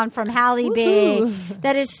down from Hallie B.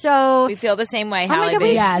 That is so... We feel the same way, Oh Hallie my God, B.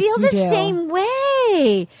 we Yes, feel we the do. same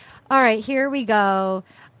way. All right, here we go.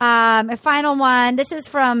 A final one. This is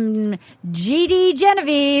from GD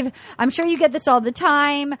Genevieve. I'm sure you get this all the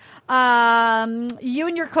time. You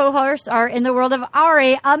and your co-host are in the world of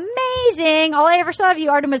Ari. Amazing. All I ever saw of you,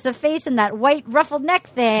 Arden, was the face and that white ruffled neck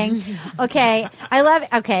thing. Okay. I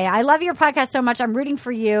love your podcast so much. I'm rooting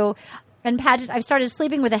for you. And Paget, I've started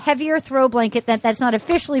sleeping with a heavier throw blanket that's not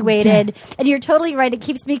officially weighted. And you're totally right. It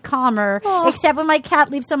keeps me calmer. Except when my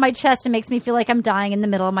cat leaps on my chest and makes me feel like I'm dying in the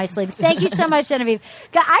middle of my sleep. Thank you so much, Genevieve.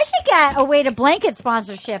 I should get a weighted blanket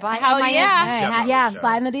sponsorship. Hell yeah. Yeah.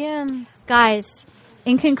 Slide in the DM. Guys,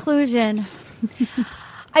 in conclusion,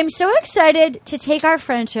 I'm so excited to take our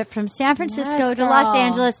friendship from San Francisco to Los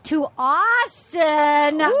Angeles to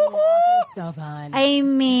Austin. So fun. I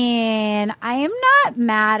mean, I am not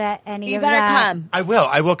mad at any of that. You better come. I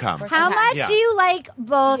will come. How much do you like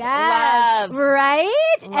both? Yes. Right?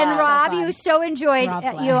 Love. And Rob, So fun. you so enjoyed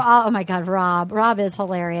Rob's you all. Oh my God, Rob. Rob is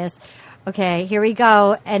hilarious. Okay, here we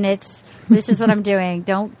go. And this is what I'm doing.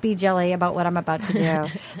 Don't be jelly about what I'm about to do.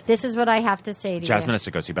 This is what I have to say to Jasmine has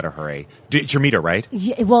to go, so you better hurry. It's your meter, right?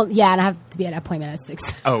 Yeah, and I have to be at an appointment at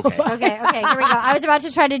 6. Oh, okay. you. Okay, here we go. I was about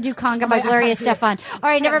to try to do Conga by Gloria Stefan. All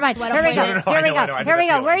right, never mind. Here we go. I know Here we go. that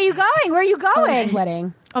Where are you going? Where are you going?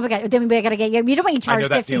 Sweating. Oh my God! Then we gotta get you. We don't want you charged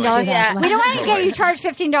 $15. Yeah. We don't want to get you charged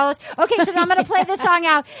 $15. Okay, so now I'm gonna play this song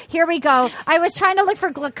out. Here we go. I was trying to look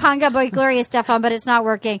for Conga by Gloria Stefan, but it's not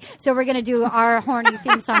working. So we're gonna do our horny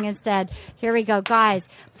theme song instead. Here we go, guys.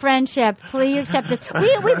 Friendship. Please accept this.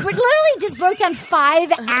 We literally just broke down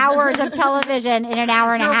 5 hours of television in an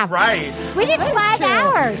hour and a half. Right. We did 5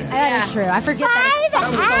 hours. That is true. I forget 5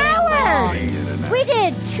 hours. We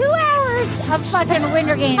did 2 hours of fucking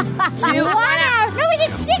Winter Games. 1 hour. No, we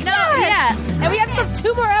did 6 hours. Yeah. And we have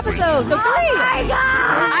 2 more episodes. No, 3. Oh my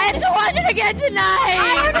God. I have to watch it again tonight.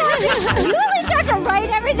 You always start to write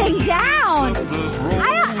everything down.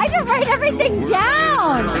 I have to write everything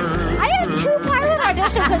down. I have 2 pilot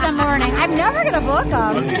auditions in the morning. I'm never going to book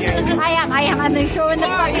them. I am. I'm going to show in the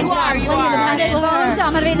fucking You are.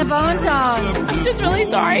 I'm going to be in the bone zone. I'm just really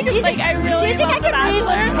sorry. Do you think I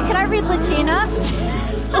can read Latina?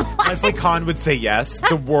 Leslie Kahn would say yes.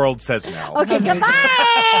 The world says no. Okay, goodbye.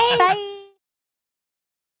 Bye.